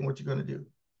allocated, and what you're going to do.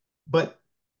 But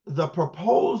the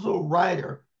proposal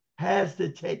writer has to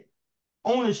take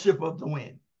ownership of the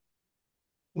when.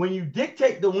 When you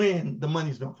dictate the when, the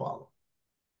money's going to follow.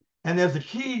 And there's a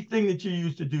key thing that you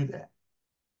use to do that.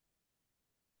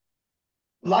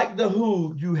 Like the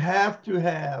who, you have to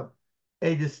have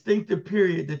a distinctive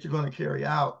period that you're going to carry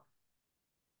out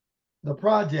the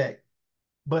project,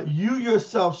 but you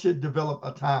yourself should develop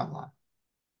a timeline,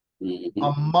 mm-hmm.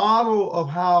 a model of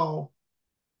how,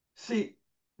 see,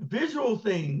 visual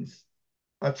things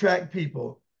attract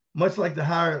people, much like the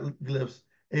hieroglyphs,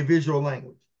 a visual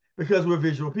language, because we're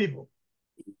visual people,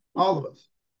 all of us.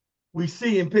 We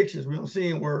see in pictures, we don't see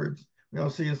in words, we don't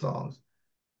see in songs.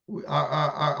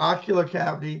 Our ocular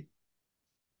cavity,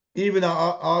 even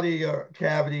our audio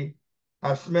cavity,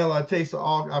 our smell, our taste,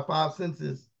 all our five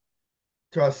senses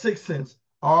to our sixth sense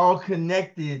are all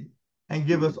connected and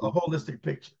give us a holistic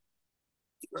picture.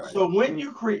 Right. So when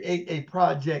you create a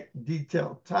project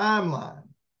detailed timeline,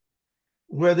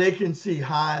 where they can see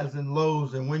highs and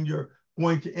lows and when you're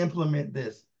going to implement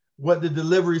this, what the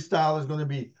delivery style is going to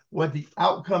be, what the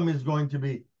outcome is going to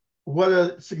be, what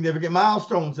are significant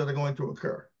milestones that are going to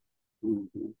occur.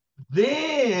 Mm-hmm.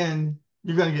 Then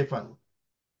you're going to get funded.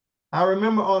 I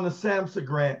remember on the SAMHSA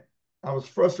grant, I was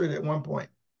frustrated at one point,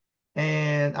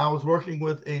 and I was working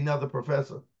with another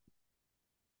professor.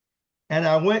 And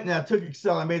I went and I took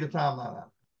Excel, I made a timeline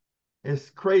out. It's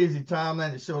crazy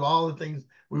timeline. It showed all the things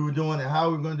we were doing and how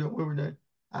we were going to do it, what we were doing.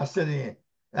 I sent it in.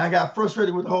 And I got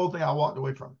frustrated with the whole thing. I walked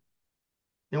away from it.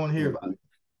 Didn't want to hear about it.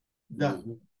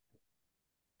 Done.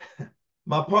 Mm-hmm.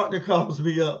 My partner calls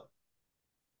me up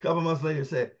a couple months later and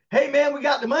said, "Hey man, we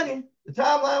got the money. The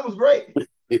timeline was great."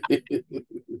 I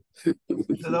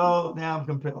said, "Oh, now I'm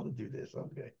compelled to do this."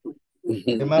 Okay.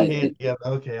 In my head, yeah,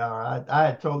 okay, all right. I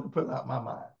had totally put it out my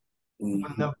mind.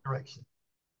 Went another direction.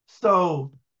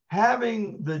 So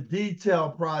having the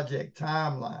detailed project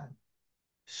timeline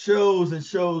shows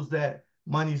that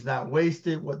money's not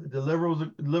wasted, what the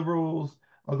deliverables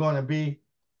are going to be.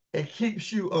 It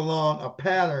keeps you along a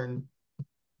pattern.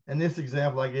 In this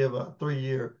example, I give a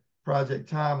 3-year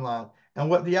project timeline and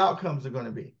what the outcomes are going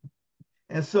to be.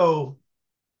 And so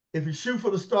if you shoot for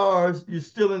the stars, you're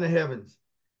still in the heavens.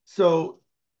 So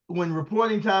when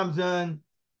reporting time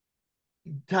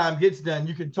gets done,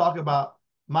 you can talk about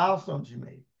milestones you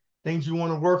made, things you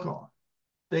want to work on,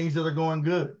 things that are going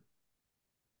good.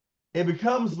 It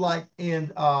becomes like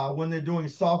when they're doing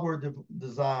software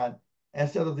design,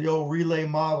 instead of the old relay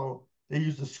model, they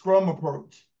use the Scrum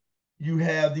approach. You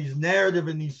have these narrative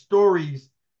and these stories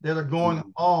that are going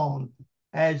on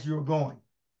as you're going.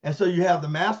 And so you have the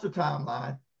master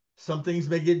timeline. Some things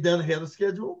may get done ahead of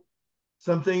schedule.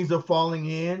 Some things are falling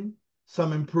in,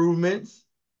 some improvements.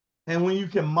 And when you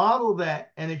can model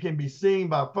that and it can be seen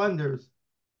by funders,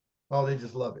 oh, they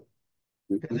just love it.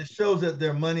 Because it shows that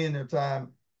their money and their time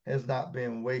has not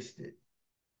been wasted.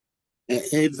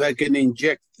 If I can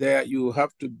inject there, you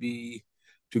have to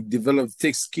develop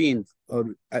thick skin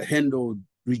or handle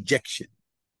rejection.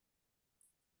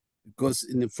 Because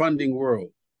in the funding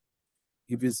world,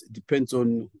 it depends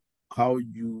on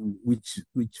which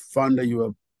funder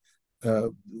you are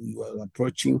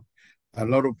approaching. A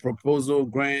lot of proposal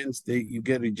grants, you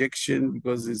get rejection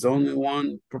because there's only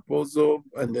one proposal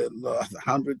and there are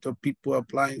hundreds of people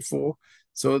applying for.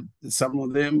 So some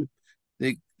of them,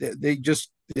 they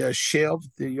are shelved.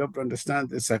 You have to understand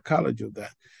the psychology of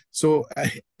that. So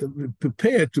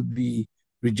prepare to be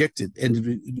rejected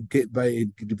and by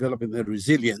developing a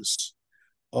resilience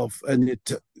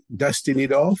dusting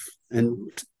it off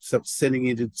and sending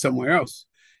it somewhere else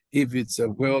if it's a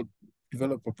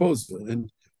well-developed proposal. And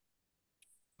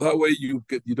that way you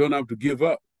don't have to give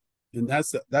up. And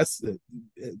that's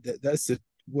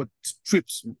what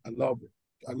trips a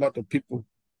lot of people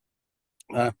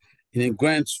in a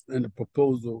grant and a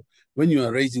proposal when you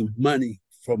are raising money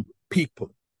from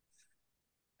people,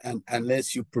 and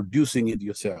unless you're producing it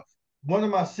yourself. One of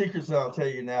my secrets that I'll tell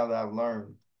you now that I've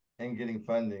learned in getting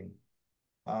funding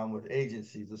with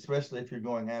agencies, especially if you're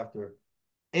going after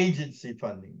agency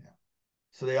funding now.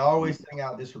 So they always send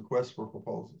out this request for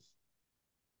proposals.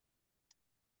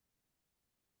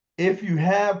 If you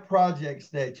have projects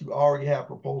that you already have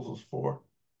proposals for,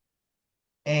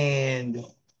 and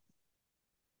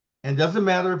doesn't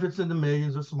matter if it's in the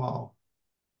millions or small,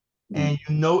 and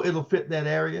you know it'll fit that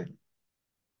area,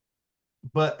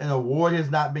 but an award has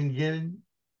not been given,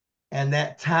 and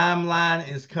that timeline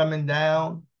is coming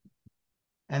down,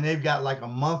 and they've got like a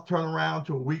month turnaround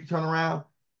to a week turnaround,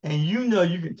 and you know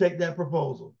you can take that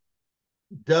proposal,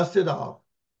 dust it off,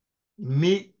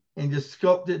 meet and just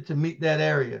sculpt it to meet that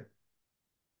area,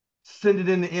 send it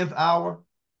in the nth hour,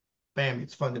 bam,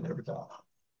 it's funded every time.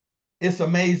 It's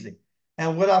amazing.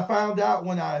 And what I found out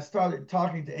when I started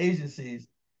talking to agencies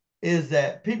is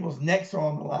that people's necks are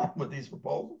on the line with these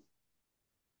proposals.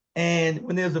 And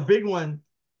when there's a big one,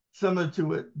 similar to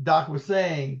what Doc was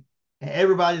saying, and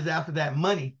everybody's after that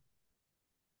money,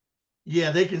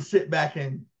 yeah, they can sit back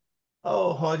and,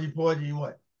 oh, hodgy-podgy,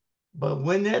 what? But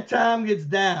when that time gets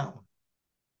down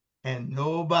and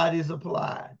nobody's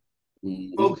applied,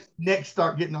 folks' necks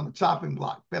start getting on the chopping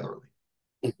block federally.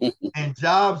 And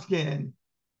jobs can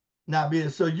not be.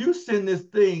 So you send this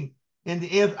thing in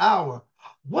the nth hour.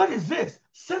 What is this?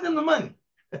 Send them the money.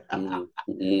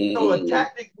 So a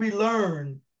tactic we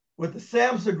learned with the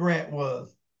SAMHSA grant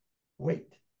was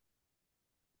wait.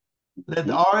 Let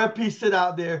the RFP sit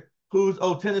out there.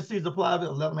 Tennessee's applied,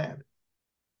 let them have it.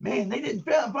 Man, they didn't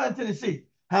find Tennessee.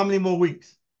 How many more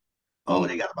weeks? Oh,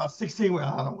 they got about 16 weeks.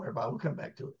 I don't worry about it. We'll come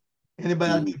back to it.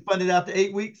 Anybody been funded out to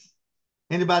 8 weeks?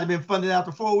 Anybody been funded out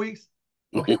to 4 weeks?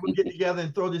 Okay, we'll get together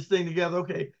and throw this thing together.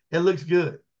 Okay, it looks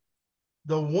good.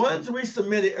 The ones we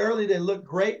submitted early that look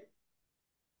great,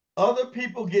 other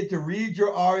people get to read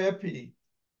your RFP,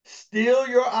 steal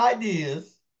your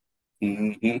ideas.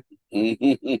 I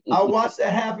watched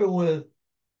that happen with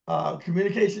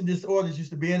communication disorders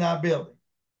used to be in our building.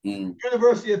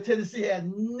 University of Tennessee had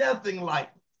nothing like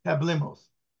Hablemos,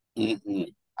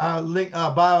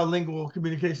 our bilingual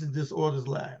communication disorders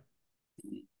lab.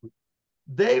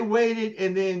 They waited,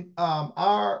 and then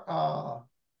our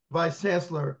vice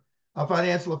chancellor of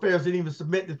financial affairs didn't even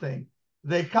submit the thing.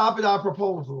 They copied our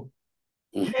proposal,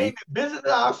 came and visited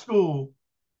our school,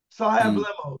 saw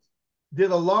Hablemos,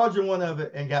 did a larger one of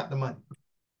it, and got the money.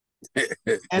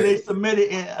 And they submitted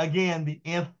in again the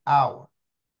nth hour.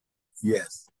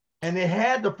 Yes. And they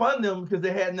had to fund them because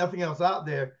they had nothing else out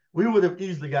there. We would have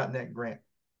easily gotten that grant.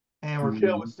 And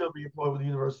Raquel would still be employed with the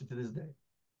university to this day.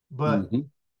 But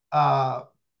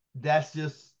that's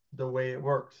just the way it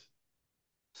works.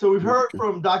 So we've heard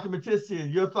from Dr.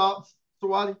 Mutisia. Your thoughts,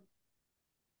 Sawadi?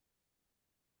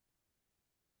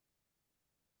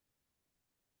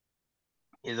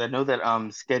 Is I know that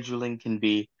scheduling can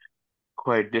be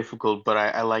quite difficult, but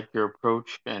I like your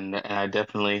approach, and I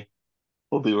definitely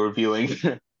will be reviewing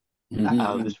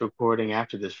this recording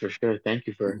after this for sure. Thank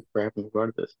you for having me part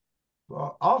of this.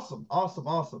 Well, awesome.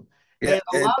 Yeah,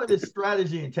 and a lot of it's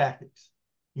strategy and tactics.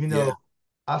 You know,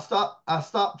 I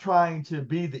stopped trying to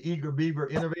be the eager beaver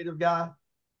innovative guy,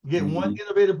 get one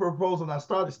innovative proposal, and I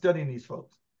started studying these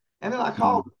folks. And then I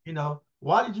called,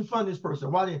 why did you fund this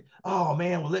person? Why did, oh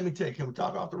man, well, let me tell you, can we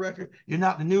talk off the record? You're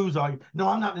not the news, are you? No,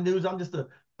 I'm not the news. I'm just a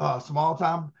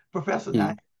small-time professor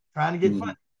now trying to get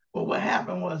funded. Well, what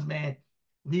happened was, man,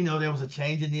 there was a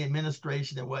change in the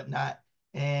administration and whatnot.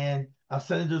 And a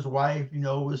senator's wife,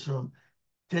 was from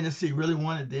Tennessee, really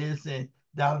wanted this and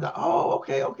da. Oh,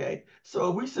 okay. So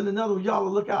if we send another one, y'all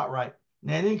will look out, right?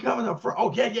 Now then coming up for,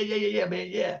 oh, yeah, man,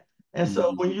 yeah. And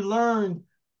so when you learn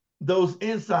those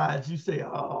insides, you say,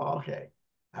 oh, okay.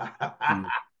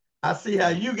 I see how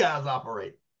you guys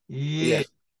operate. Yeah.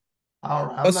 All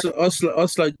right.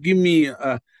 Also, give me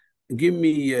a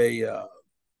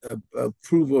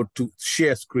approval to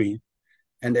share screen,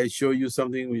 and I show you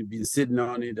something. We've been sitting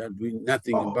on it and doing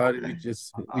nothing about it.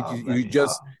 You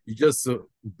just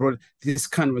brought these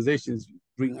conversations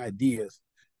bring ideas.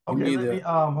 Okay, let me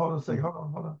hold on a second.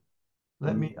 Hold on.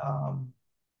 Let me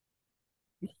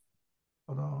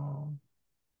hold on.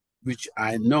 Which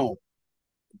I know.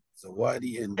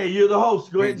 Sawadi and hey, you're the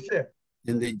host. Go ahead and share.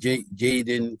 And then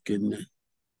Jaden can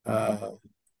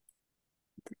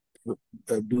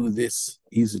do this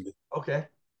easily. Okay.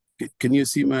 Can you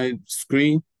see my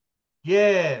screen?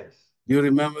 Yes. You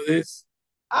remember this?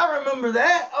 I remember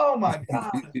that. Oh my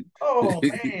God. Oh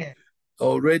man.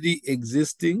 Already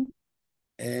existing.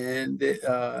 And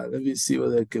let me see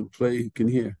whether I can play. You can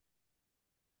hear.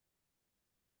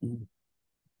 No,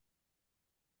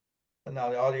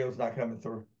 the audio is not coming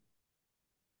through.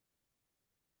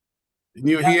 Can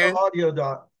you hear? No audio,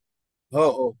 Doc.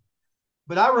 Oh.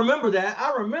 But I remember that.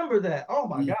 Oh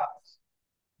my gosh.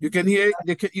 You can hear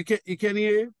it? You can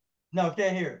hear it? No,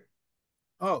 can't hear it.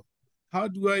 Oh, how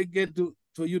do I get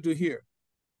for you to hear?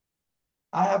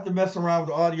 I have to mess around with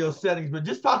the audio settings, but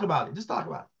just talk about it.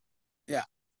 Yeah.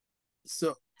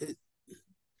 So,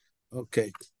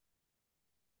 okay.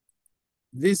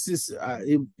 This is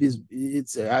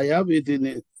it's I have it in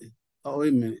it. Oh, wait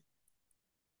a minute.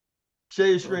 Share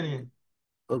your screen again.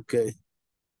 Okay.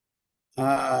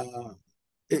 I'm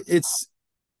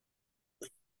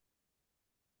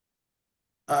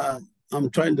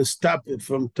trying to stop it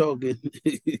from talking.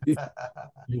 Take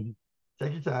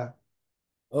your time.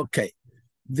 Okay.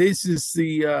 This is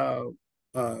the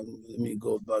let me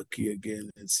go back here again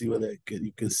and see what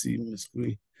you can see on the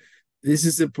screen. This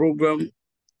is a program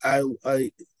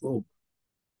Okay.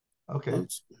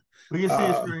 We can see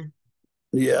your screen.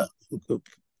 Yeah, we could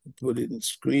put it in the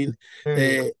screen.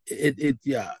 It's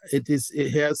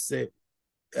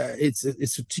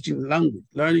a teaching language,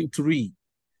 learning to read.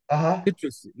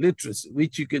 Literacy,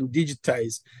 which you can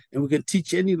digitize, and we can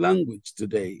teach any language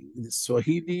today.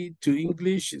 Swahili to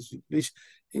English,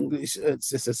 English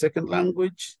it's a second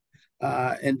language,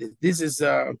 and this is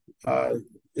a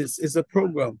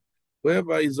program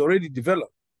whereby it's already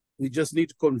developed. We just need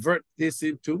to convert this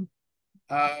into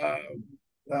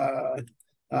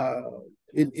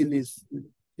in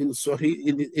Swahili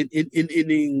in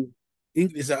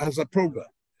English as a program.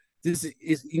 This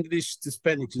is English to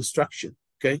Spanish instruction.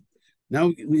 Okay,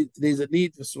 now there's a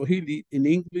need for Swahili in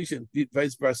English and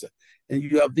vice versa, and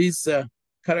you have these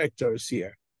characters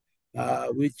here,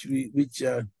 which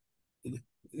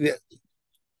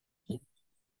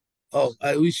Oh,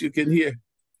 I wish you can hear.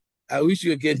 I wish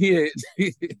you can hear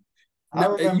it. I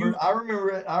Now, remember. I remember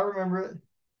it. I remember it.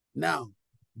 now,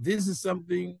 this is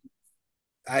something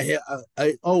I have.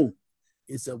 I own.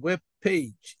 It's a web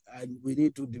page, and we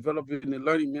need to develop it in the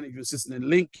learning management system and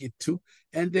link it to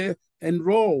and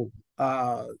enroll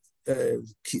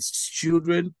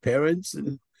children, parents,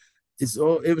 and it's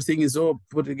all everything is all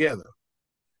put together.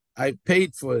 I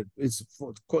paid for it. It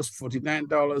cost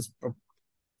 $49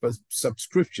 per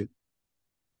subscription.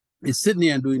 It's sitting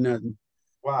there and doing nothing.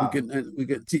 Wow. We can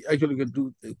actually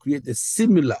create a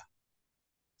similar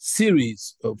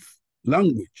series of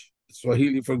language.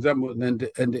 Swahili, for example, your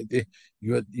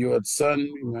son,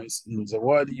 in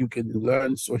Zawadi, you can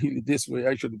learn Swahili this way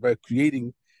actually by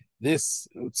creating this.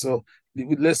 So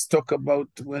let's talk about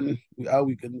how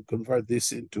we can convert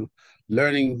this into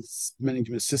learning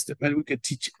management system, and we can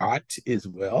teach art as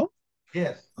well.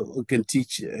 Yes. We can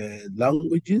teach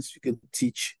languages. We can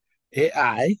teach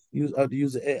AI, how to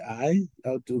use AI,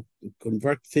 how to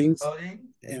convert things,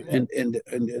 and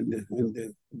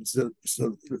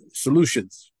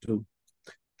solutions to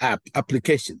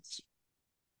applications.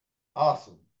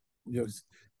 Awesome.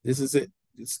 This is it.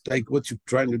 It's like what you're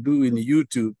trying to do in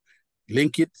YouTube.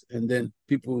 Link it, and then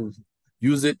people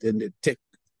use it, and they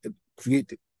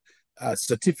create a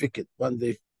certificate when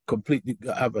they completely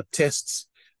have a test.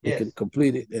 They can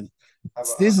complete it, and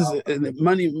this is a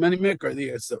money maker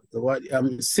there. So what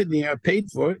I'm sitting here, I paid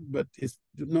for it, but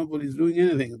nobody's doing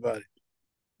anything about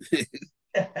it.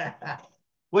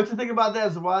 What you think about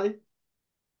that, Zawadi?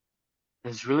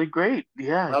 It's really great.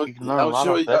 Yeah, you can learn a lot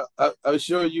of that. I'll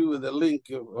show you the link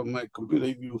of my computer.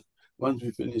 If you once we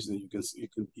finish, then you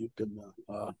can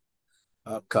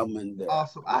come and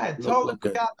awesome. I had totally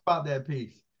forgot about that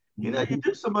piece. You know, you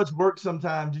do so much work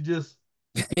sometimes, you just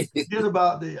forget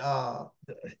about the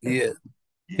yeah.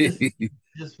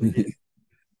 just forget.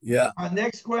 Yeah. Our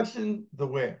next question, the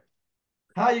where.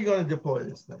 How are you going to deploy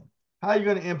this thing? How are you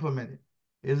going to implement it?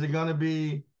 Is it going to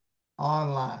be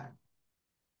online?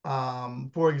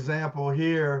 For example,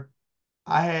 here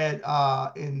I had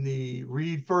in the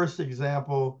Read First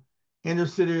example, inner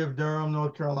city of Durham,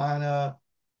 North Carolina,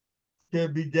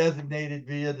 can be designated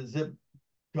via the zip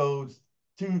codes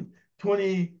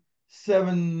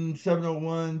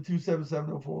 27701,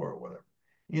 27704, or whatever.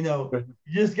 You know,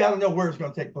 you just got to know where it's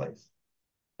going to take place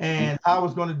and how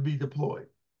it's going to be deployed.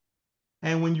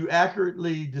 And when you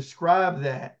accurately describe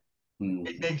that,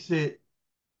 it makes it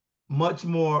much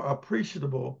more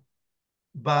appreciable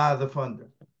by the funder.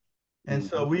 And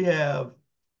so we have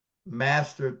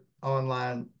mastered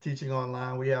online, teaching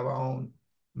online. We have our own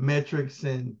metrics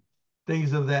and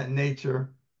things of that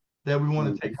nature that we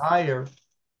want to take higher.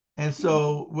 And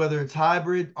so whether it's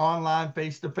hybrid, online,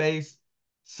 face-to-face,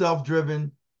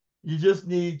 self-driven, you just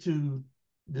need to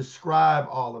describe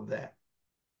all of that.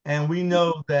 And we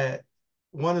know that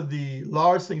one of the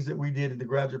large things that we did in the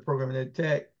graduate program in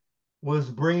EdTech was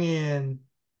bring in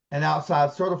an outside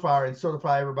certifier and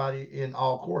certify everybody in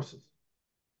all courses.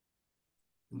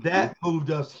 That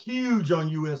moved us huge on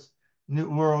U.S.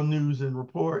 World News and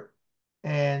Report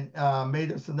and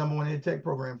made us the #1 EdTech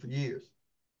program for years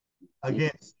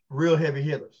against real heavy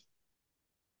hitters.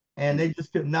 And they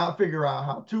just could not figure out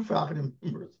how two faculty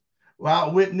members were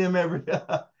outwitting them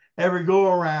every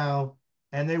go around,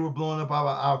 and they were blowing up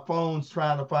our phones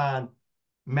trying to find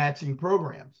matching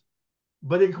programs.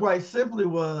 But it quite simply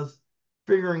was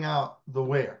figuring out the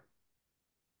where.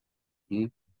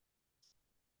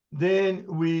 Then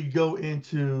we go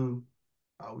into,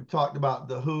 we talked about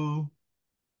the who,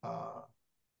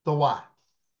 the why,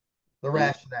 the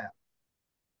rationale.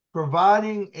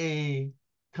 Providing a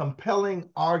compelling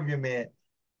argument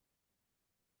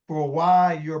for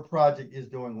why your project is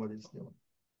doing what it's doing.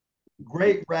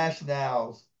 Great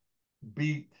rationales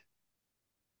beat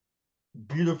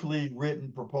beautifully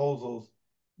written proposals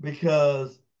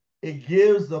because it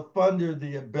gives the funder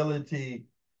the ability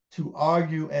to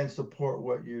argue and support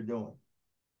what you're doing.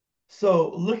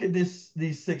 So look at these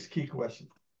 6 key questions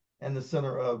in the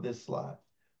center of this slide.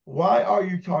 Why are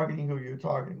you targeting who you're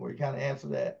targeting? Well, you kind of answer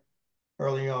that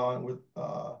early on with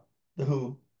the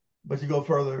who, but you go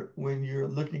further when you're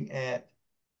looking at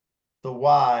the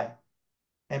why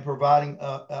and providing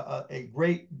a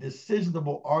great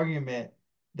decisionable argument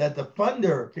that the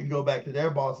funder can go back to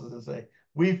their bosses and say,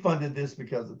 we funded this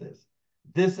because of this.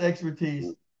 This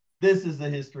expertise, this is the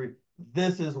history,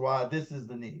 this is why, this is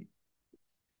the need.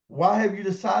 Why have you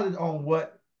decided on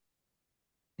what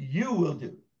you will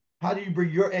do? How do you bring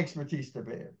your expertise to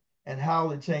bear? And how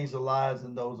will it change the lives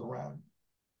and those around you?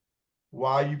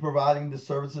 Why are you providing the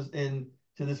services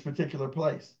to this particular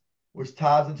place, which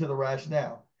ties into the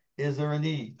rationale? Is there a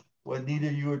need? What need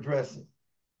are you addressing?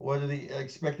 What are the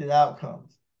expected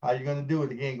outcomes? How are you going to do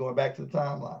it? Again, going back to the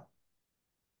timeline.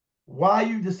 Why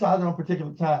you decided on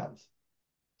particular times?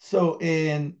 So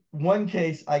in one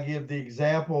case, I give the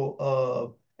example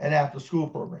of an after-school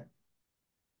program,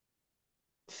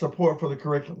 support for the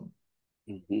curriculum,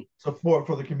 support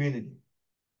for the community.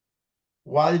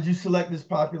 Why did you select this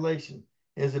population?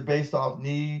 Is it based off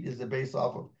need? Is it based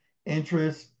off of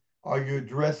interest? Are you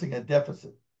addressing a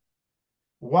deficit?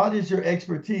 Why does your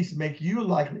expertise make you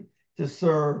likely to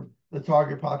serve the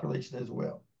target population as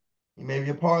well? You may be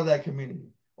a part of that community,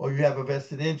 or you have a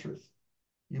vested interest.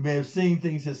 You may have seen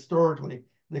things historically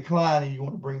decline and you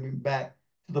want to bring them back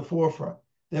to the forefront.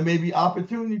 There may be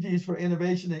opportunities for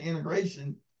innovation and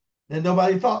integration that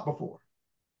nobody thought before.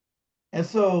 And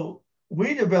so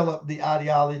we developed the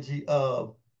ideology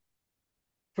of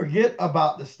forget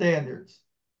about the standards,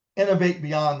 innovate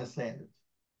beyond the standards.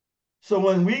 So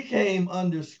when we came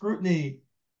under scrutiny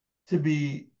to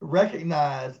be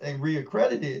recognized and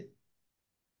reaccredited,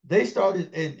 they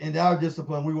started in our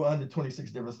discipline, we were under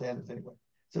 26 different standards anyway.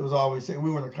 So it was always saying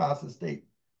we were in a constant state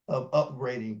of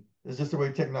upgrading. It's just the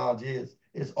way technology is.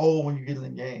 It's old when you get it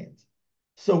in games.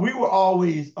 So we were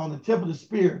always on the tip of the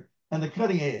spear and the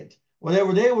cutting edge.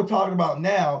 Whatever they were talking about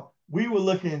now, we were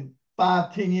looking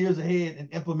 5, 10 years ahead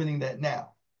and implementing that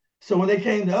now. So when they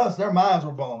came to us, their minds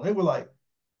were blown. They were like,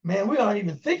 man, we aren't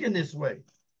even thinking this way.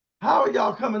 How are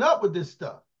y'all coming up with this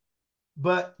stuff?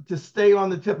 But to stay on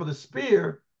the tip of the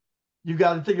spear, you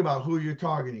got to think about who you're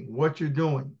targeting, what you're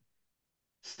doing,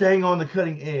 staying on the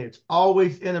cutting edge,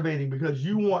 always innovating, because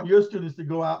you want your students to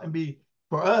go out and be,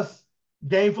 for us,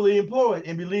 gainfully employed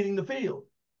and be leading the field.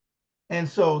 And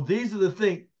so these are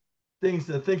the things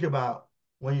to think about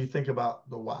when you think about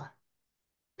the why.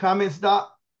 Comments,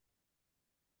 Doc?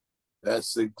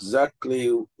 That's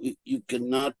exactly, you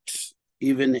cannot,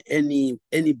 even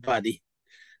anybody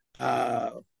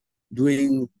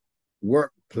doing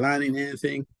work, planning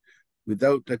anything,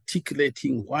 without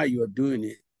articulating why you're doing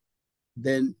it,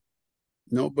 then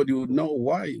nobody would know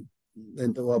why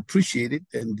and they'll appreciate it,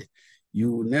 and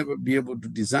you will never be able to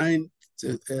design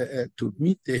to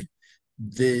meet the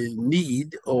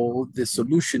need or the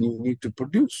solution you need to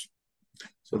produce.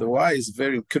 So the why is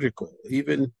very critical.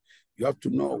 Even you have to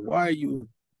know why you're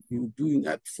doing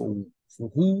that, for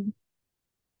who,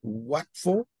 what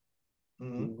for,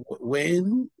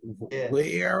 when,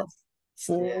 where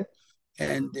for,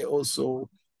 and also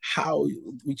how,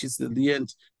 which is the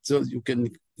end, so you can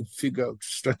figure out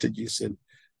strategies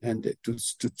and to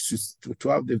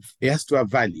have it has to have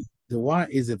value. The why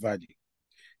is a value,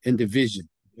 and the vision,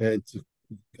 and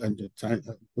the time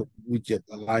which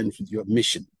aligns with your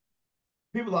mission.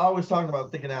 People are always talking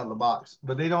about thinking out of the box,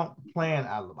 but they don't plan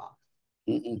out of the box.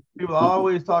 People are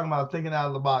always talking about thinking out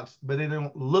of the box, but they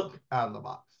don't look out of the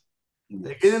box. Yes.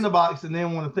 They get in the box and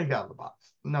then want to think out of the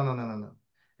box. No.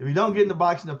 If you don't get in the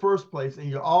box in the first place and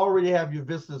you already have your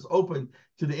vistas open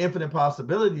to the infinite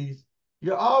possibilities,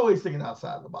 you're always thinking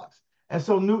outside of the box. And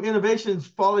so new innovations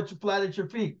fall flat at your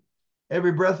feet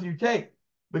every breath you take,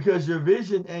 because your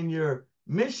vision and your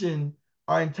mission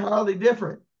are entirely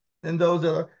different than those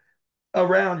that are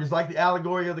around. It's like the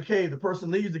allegory of the cave. The person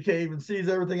leaves the cave and sees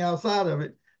everything outside of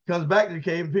it, comes back to the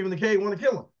cave, and people in the cave want to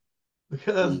kill them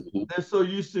because they're so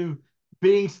used to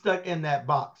being stuck in that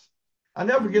box. I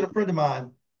never forget a friend of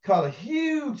mine caught a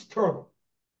huge turtle.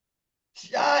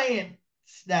 Giant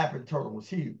snapping turtle, was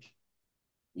huge.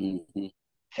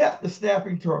 Kept the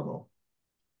snapping turtle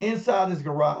inside his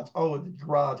garage. Oh, the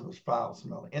garage was foul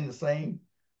smelling, in the same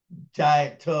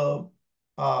giant tub,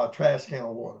 trash can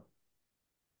of water.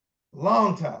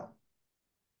 Long time.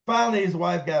 Finally, his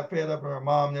wife got fed up, and her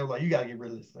mom, and they were like, you got to get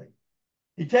rid of this thing.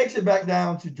 He takes it back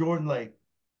down to Jordan Lake,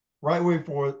 right where he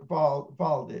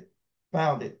found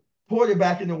it, poured it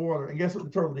back in the water, and guess what the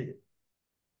turtle did?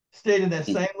 Stayed in that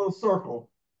same little circle,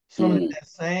 swimming in that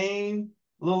same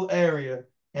little area,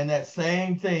 and that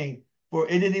same thing, for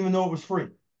it didn't even know it was free.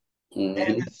 And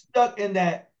it's stuck in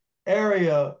that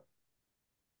area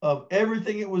of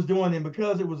everything it was doing, and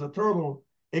because it was a turtle,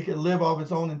 it could live off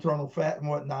its own internal fat and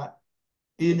whatnot.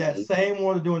 In that same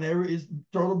water, doing its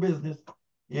turtle business.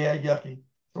 Yeah, yucky.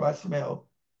 So I smell.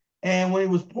 And when it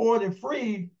was poured and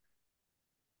freed,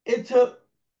 it took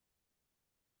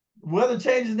weather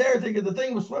changes and everything, because the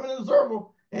thing was swimming in a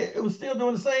circle. It was still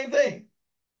doing the same thing.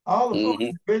 All the folks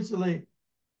eventually,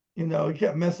 it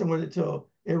kept messing with it till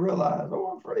it realized,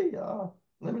 oh, I'm free.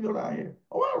 Let me go down here.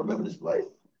 Oh, I remember this place.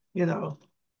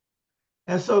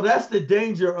 And so that's the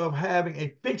danger of having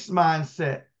a fixed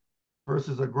mindset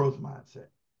versus a growth mindset.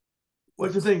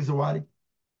 What you think, Zawadi?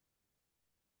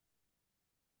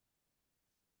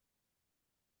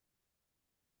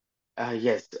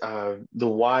 Yes, the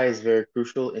why is very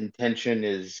crucial. Intention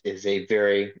is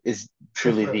Yes,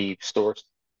 truly sir. the source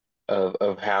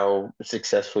of how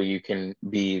successful you can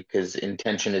be, because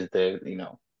intention is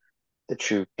the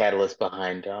true catalyst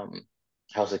behind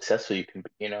how successful you can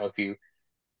be.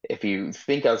 If you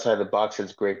think outside the box,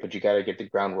 it's great, but you got to get the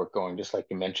groundwork going, just like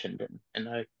you mentioned. And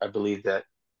I believe that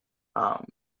um,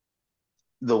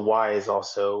 the why is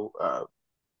also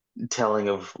telling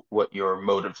of what your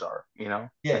motives are, Yes,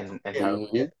 and yes,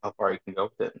 Mm-hmm. yes. how far you can go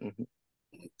with it.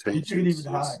 You took it even Tensions,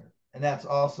 yes. higher, and that's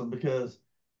awesome because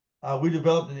we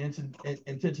developed an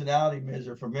intentionality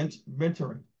measure for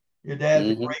mentoring. Your dad's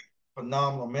a Mm-hmm. great,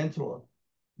 phenomenal mentor,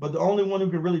 but the only one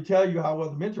who can really tell you how well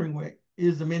the mentoring went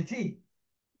is the mentee.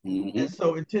 Mm-hmm. And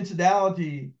so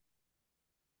intentionality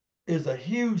is a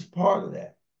huge part of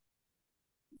that.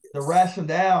 The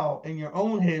rationale in your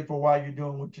own head for why you're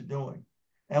doing what you're doing,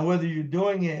 and whether you're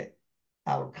doing it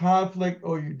out of conflict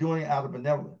or you're doing it out of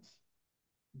benevolence.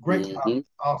 Great Mm-hmm. comments.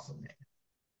 Awesome, man.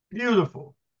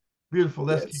 Beautiful. Beautiful.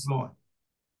 Let's keep Yes. going.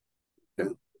 Yeah.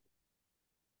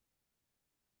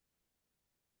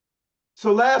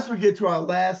 So last we get to our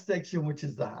last section, which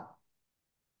is the how.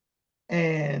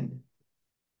 And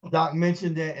Doc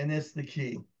mentioned it, and it's the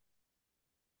key.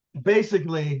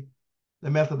 Basically, the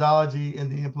methodology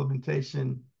and the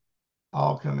implementation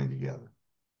all coming together.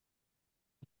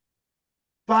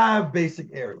 5 basic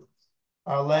areas.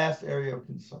 Our last area of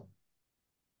concern.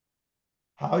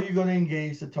 How are you going to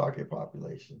engage the target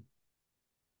population?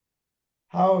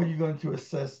 How are you going to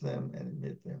assess them and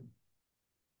admit them?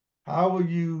 How will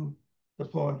you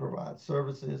deploy and provide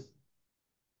services?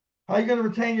 How are you going to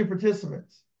retain your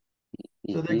participants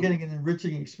so they're Mm-hmm. getting an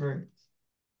enriching experience?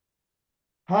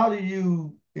 How do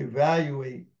you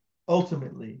evaluate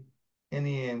ultimately in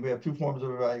the end? We have 2 forms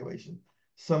of evaluation: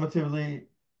 summatively,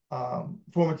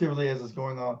 formatively as it's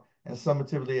going on, and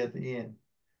summatively at the end,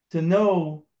 to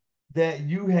know that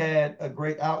you had a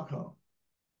great outcome.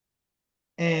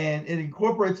 And it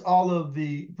incorporates all of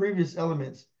the previous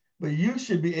elements, but you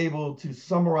should be able to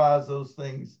summarize those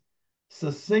things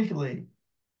succinctly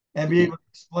and be Mm-hmm. able to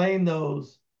explain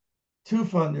those to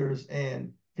funders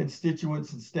and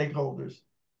constituents and stakeholders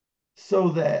so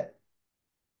that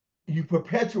you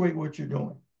perpetuate what you're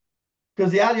doing.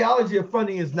 Because the ideology of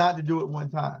funding is not to do it one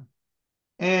time.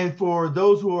 And for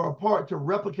those who are a part to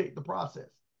replicate the process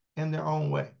in their own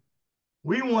way.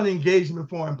 We want engagement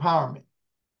for empowerment.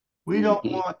 We don't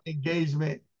Mm-hmm. want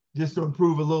engagement just to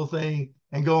improve a little thing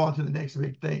and go on to the next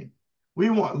big thing. We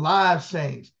want lives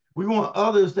change. We want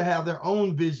others to have their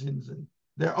own visions and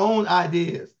their own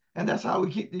ideas. And that's how we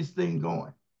keep this thing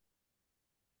going.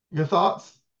 Your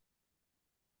thoughts?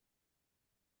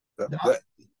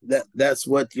 That, that's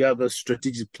what you have a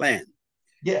strategic plan.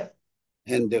 Yes.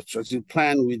 And the strategic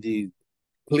plan with the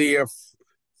clear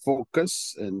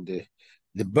focus and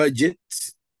the budget.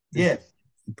 Yes.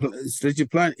 Strategic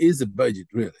plan is a budget,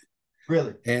 really.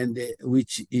 Really. And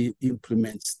which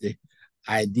implements the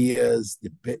ideas,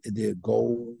 the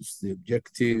goals, the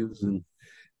objectives, and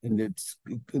it's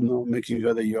making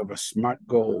sure that you have a smart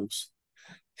goals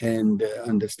and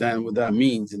understand what that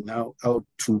means and how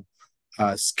to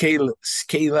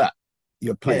scale up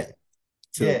your plan Yes.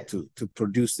 to Yes. to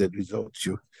produce the results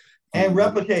you And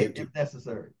replicate intend to. if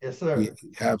necessary. Yes, Yeah, sir.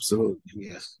 absolutely,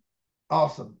 yes.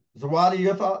 Awesome. Zawadi,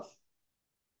 your thoughts?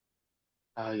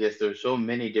 Yes, there's so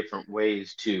many different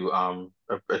ways to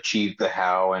achieve the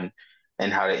how and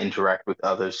how to interact with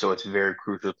others. So it's very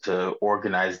crucial to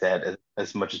organize that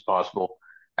as much as possible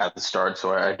at the start.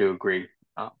 So I do agree.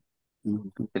 Um,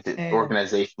 Mhm. And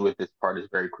organization with this part is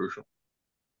very crucial.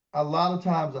 a lot of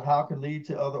times the how can lead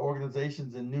to other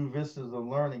organizations and new vistas of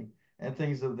learning and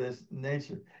things of this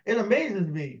nature. It amazes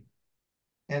me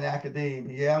in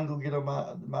academia. Yeah, I'm gonna get on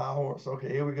my horse. Okay,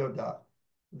 here we go, Doc.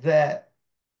 That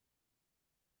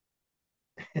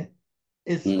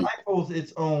it stifles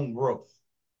its own growth.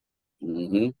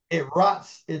 Mm-hmm. It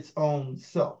rots its own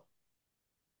self.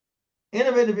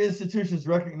 Innovative institutions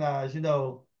recognize,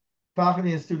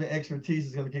 faculty and student expertise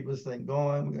is going to keep this thing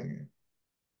going.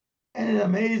 And it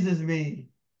amazes me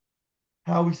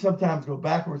how we sometimes go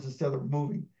backwards instead of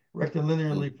moving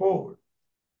rectilinearly forward.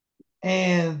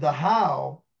 And the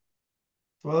how,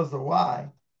 as well as the why,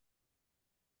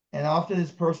 and often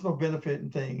it's personal benefit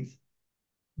and things.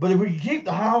 But if we can keep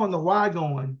the how and the why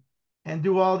going and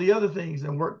do all the other things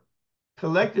and work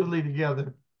collectively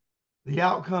together, the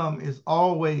outcome is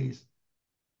always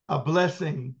a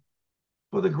blessing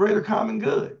for the greater common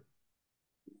good.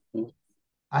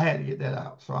 I had to get that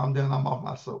out. So I'm done. I'm off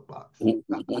my soapbox.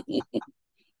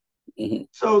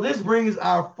 So this brings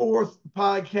our 4th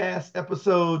podcast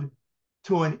episode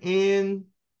to an end.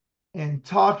 and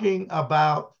talking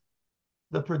about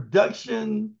the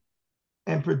production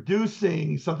and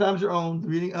producing, sometimes your own,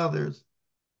 reading others,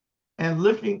 and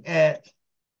looking at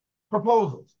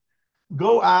proposals.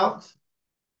 Go out,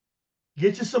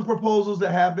 get you some proposals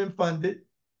that have been funded,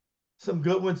 some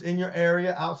good ones in your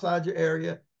area, outside your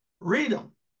area. Read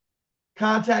them.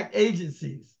 Contact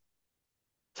agencies.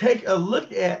 Take a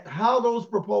look at how those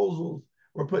proposals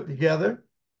were put together.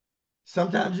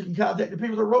 Sometimes you can contact the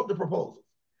people that wrote the proposals.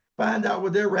 Find out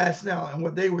what their rationale and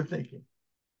what they were thinking.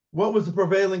 What was the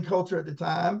prevailing culture at the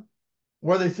time?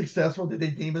 Were they successful? Did they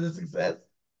deem it a success?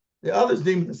 The others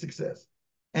deem it a success.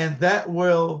 And that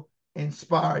will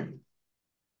inspire you.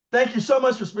 Thank you so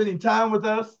much for spending time with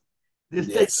us. This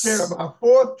takes care of our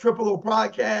fourth Triple O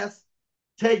podcast.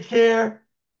 Take care,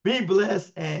 be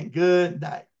blessed, and good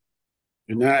night.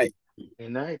 Good night.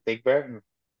 Good night. Thank you for having me.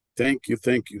 Thank you.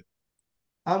 Thank you.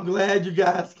 I'm glad you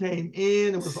guys came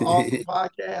in. It was an awesome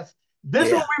podcast.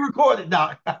 This one we recorded,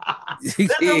 Doc. This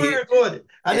one we recorded.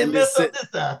 I didn't mess up this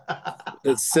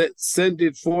time. Send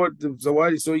it forward to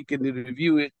Zawadi so he can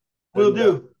review it. We'll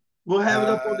do. We'll have it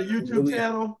up on the YouTube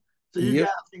channel so you guys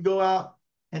can go out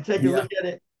and take a look at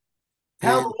it.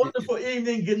 Have a wonderful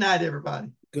evening. Good night, everybody.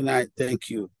 Good night. Thank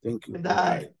you. Thank you. Good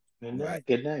night. Good night.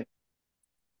 Good night.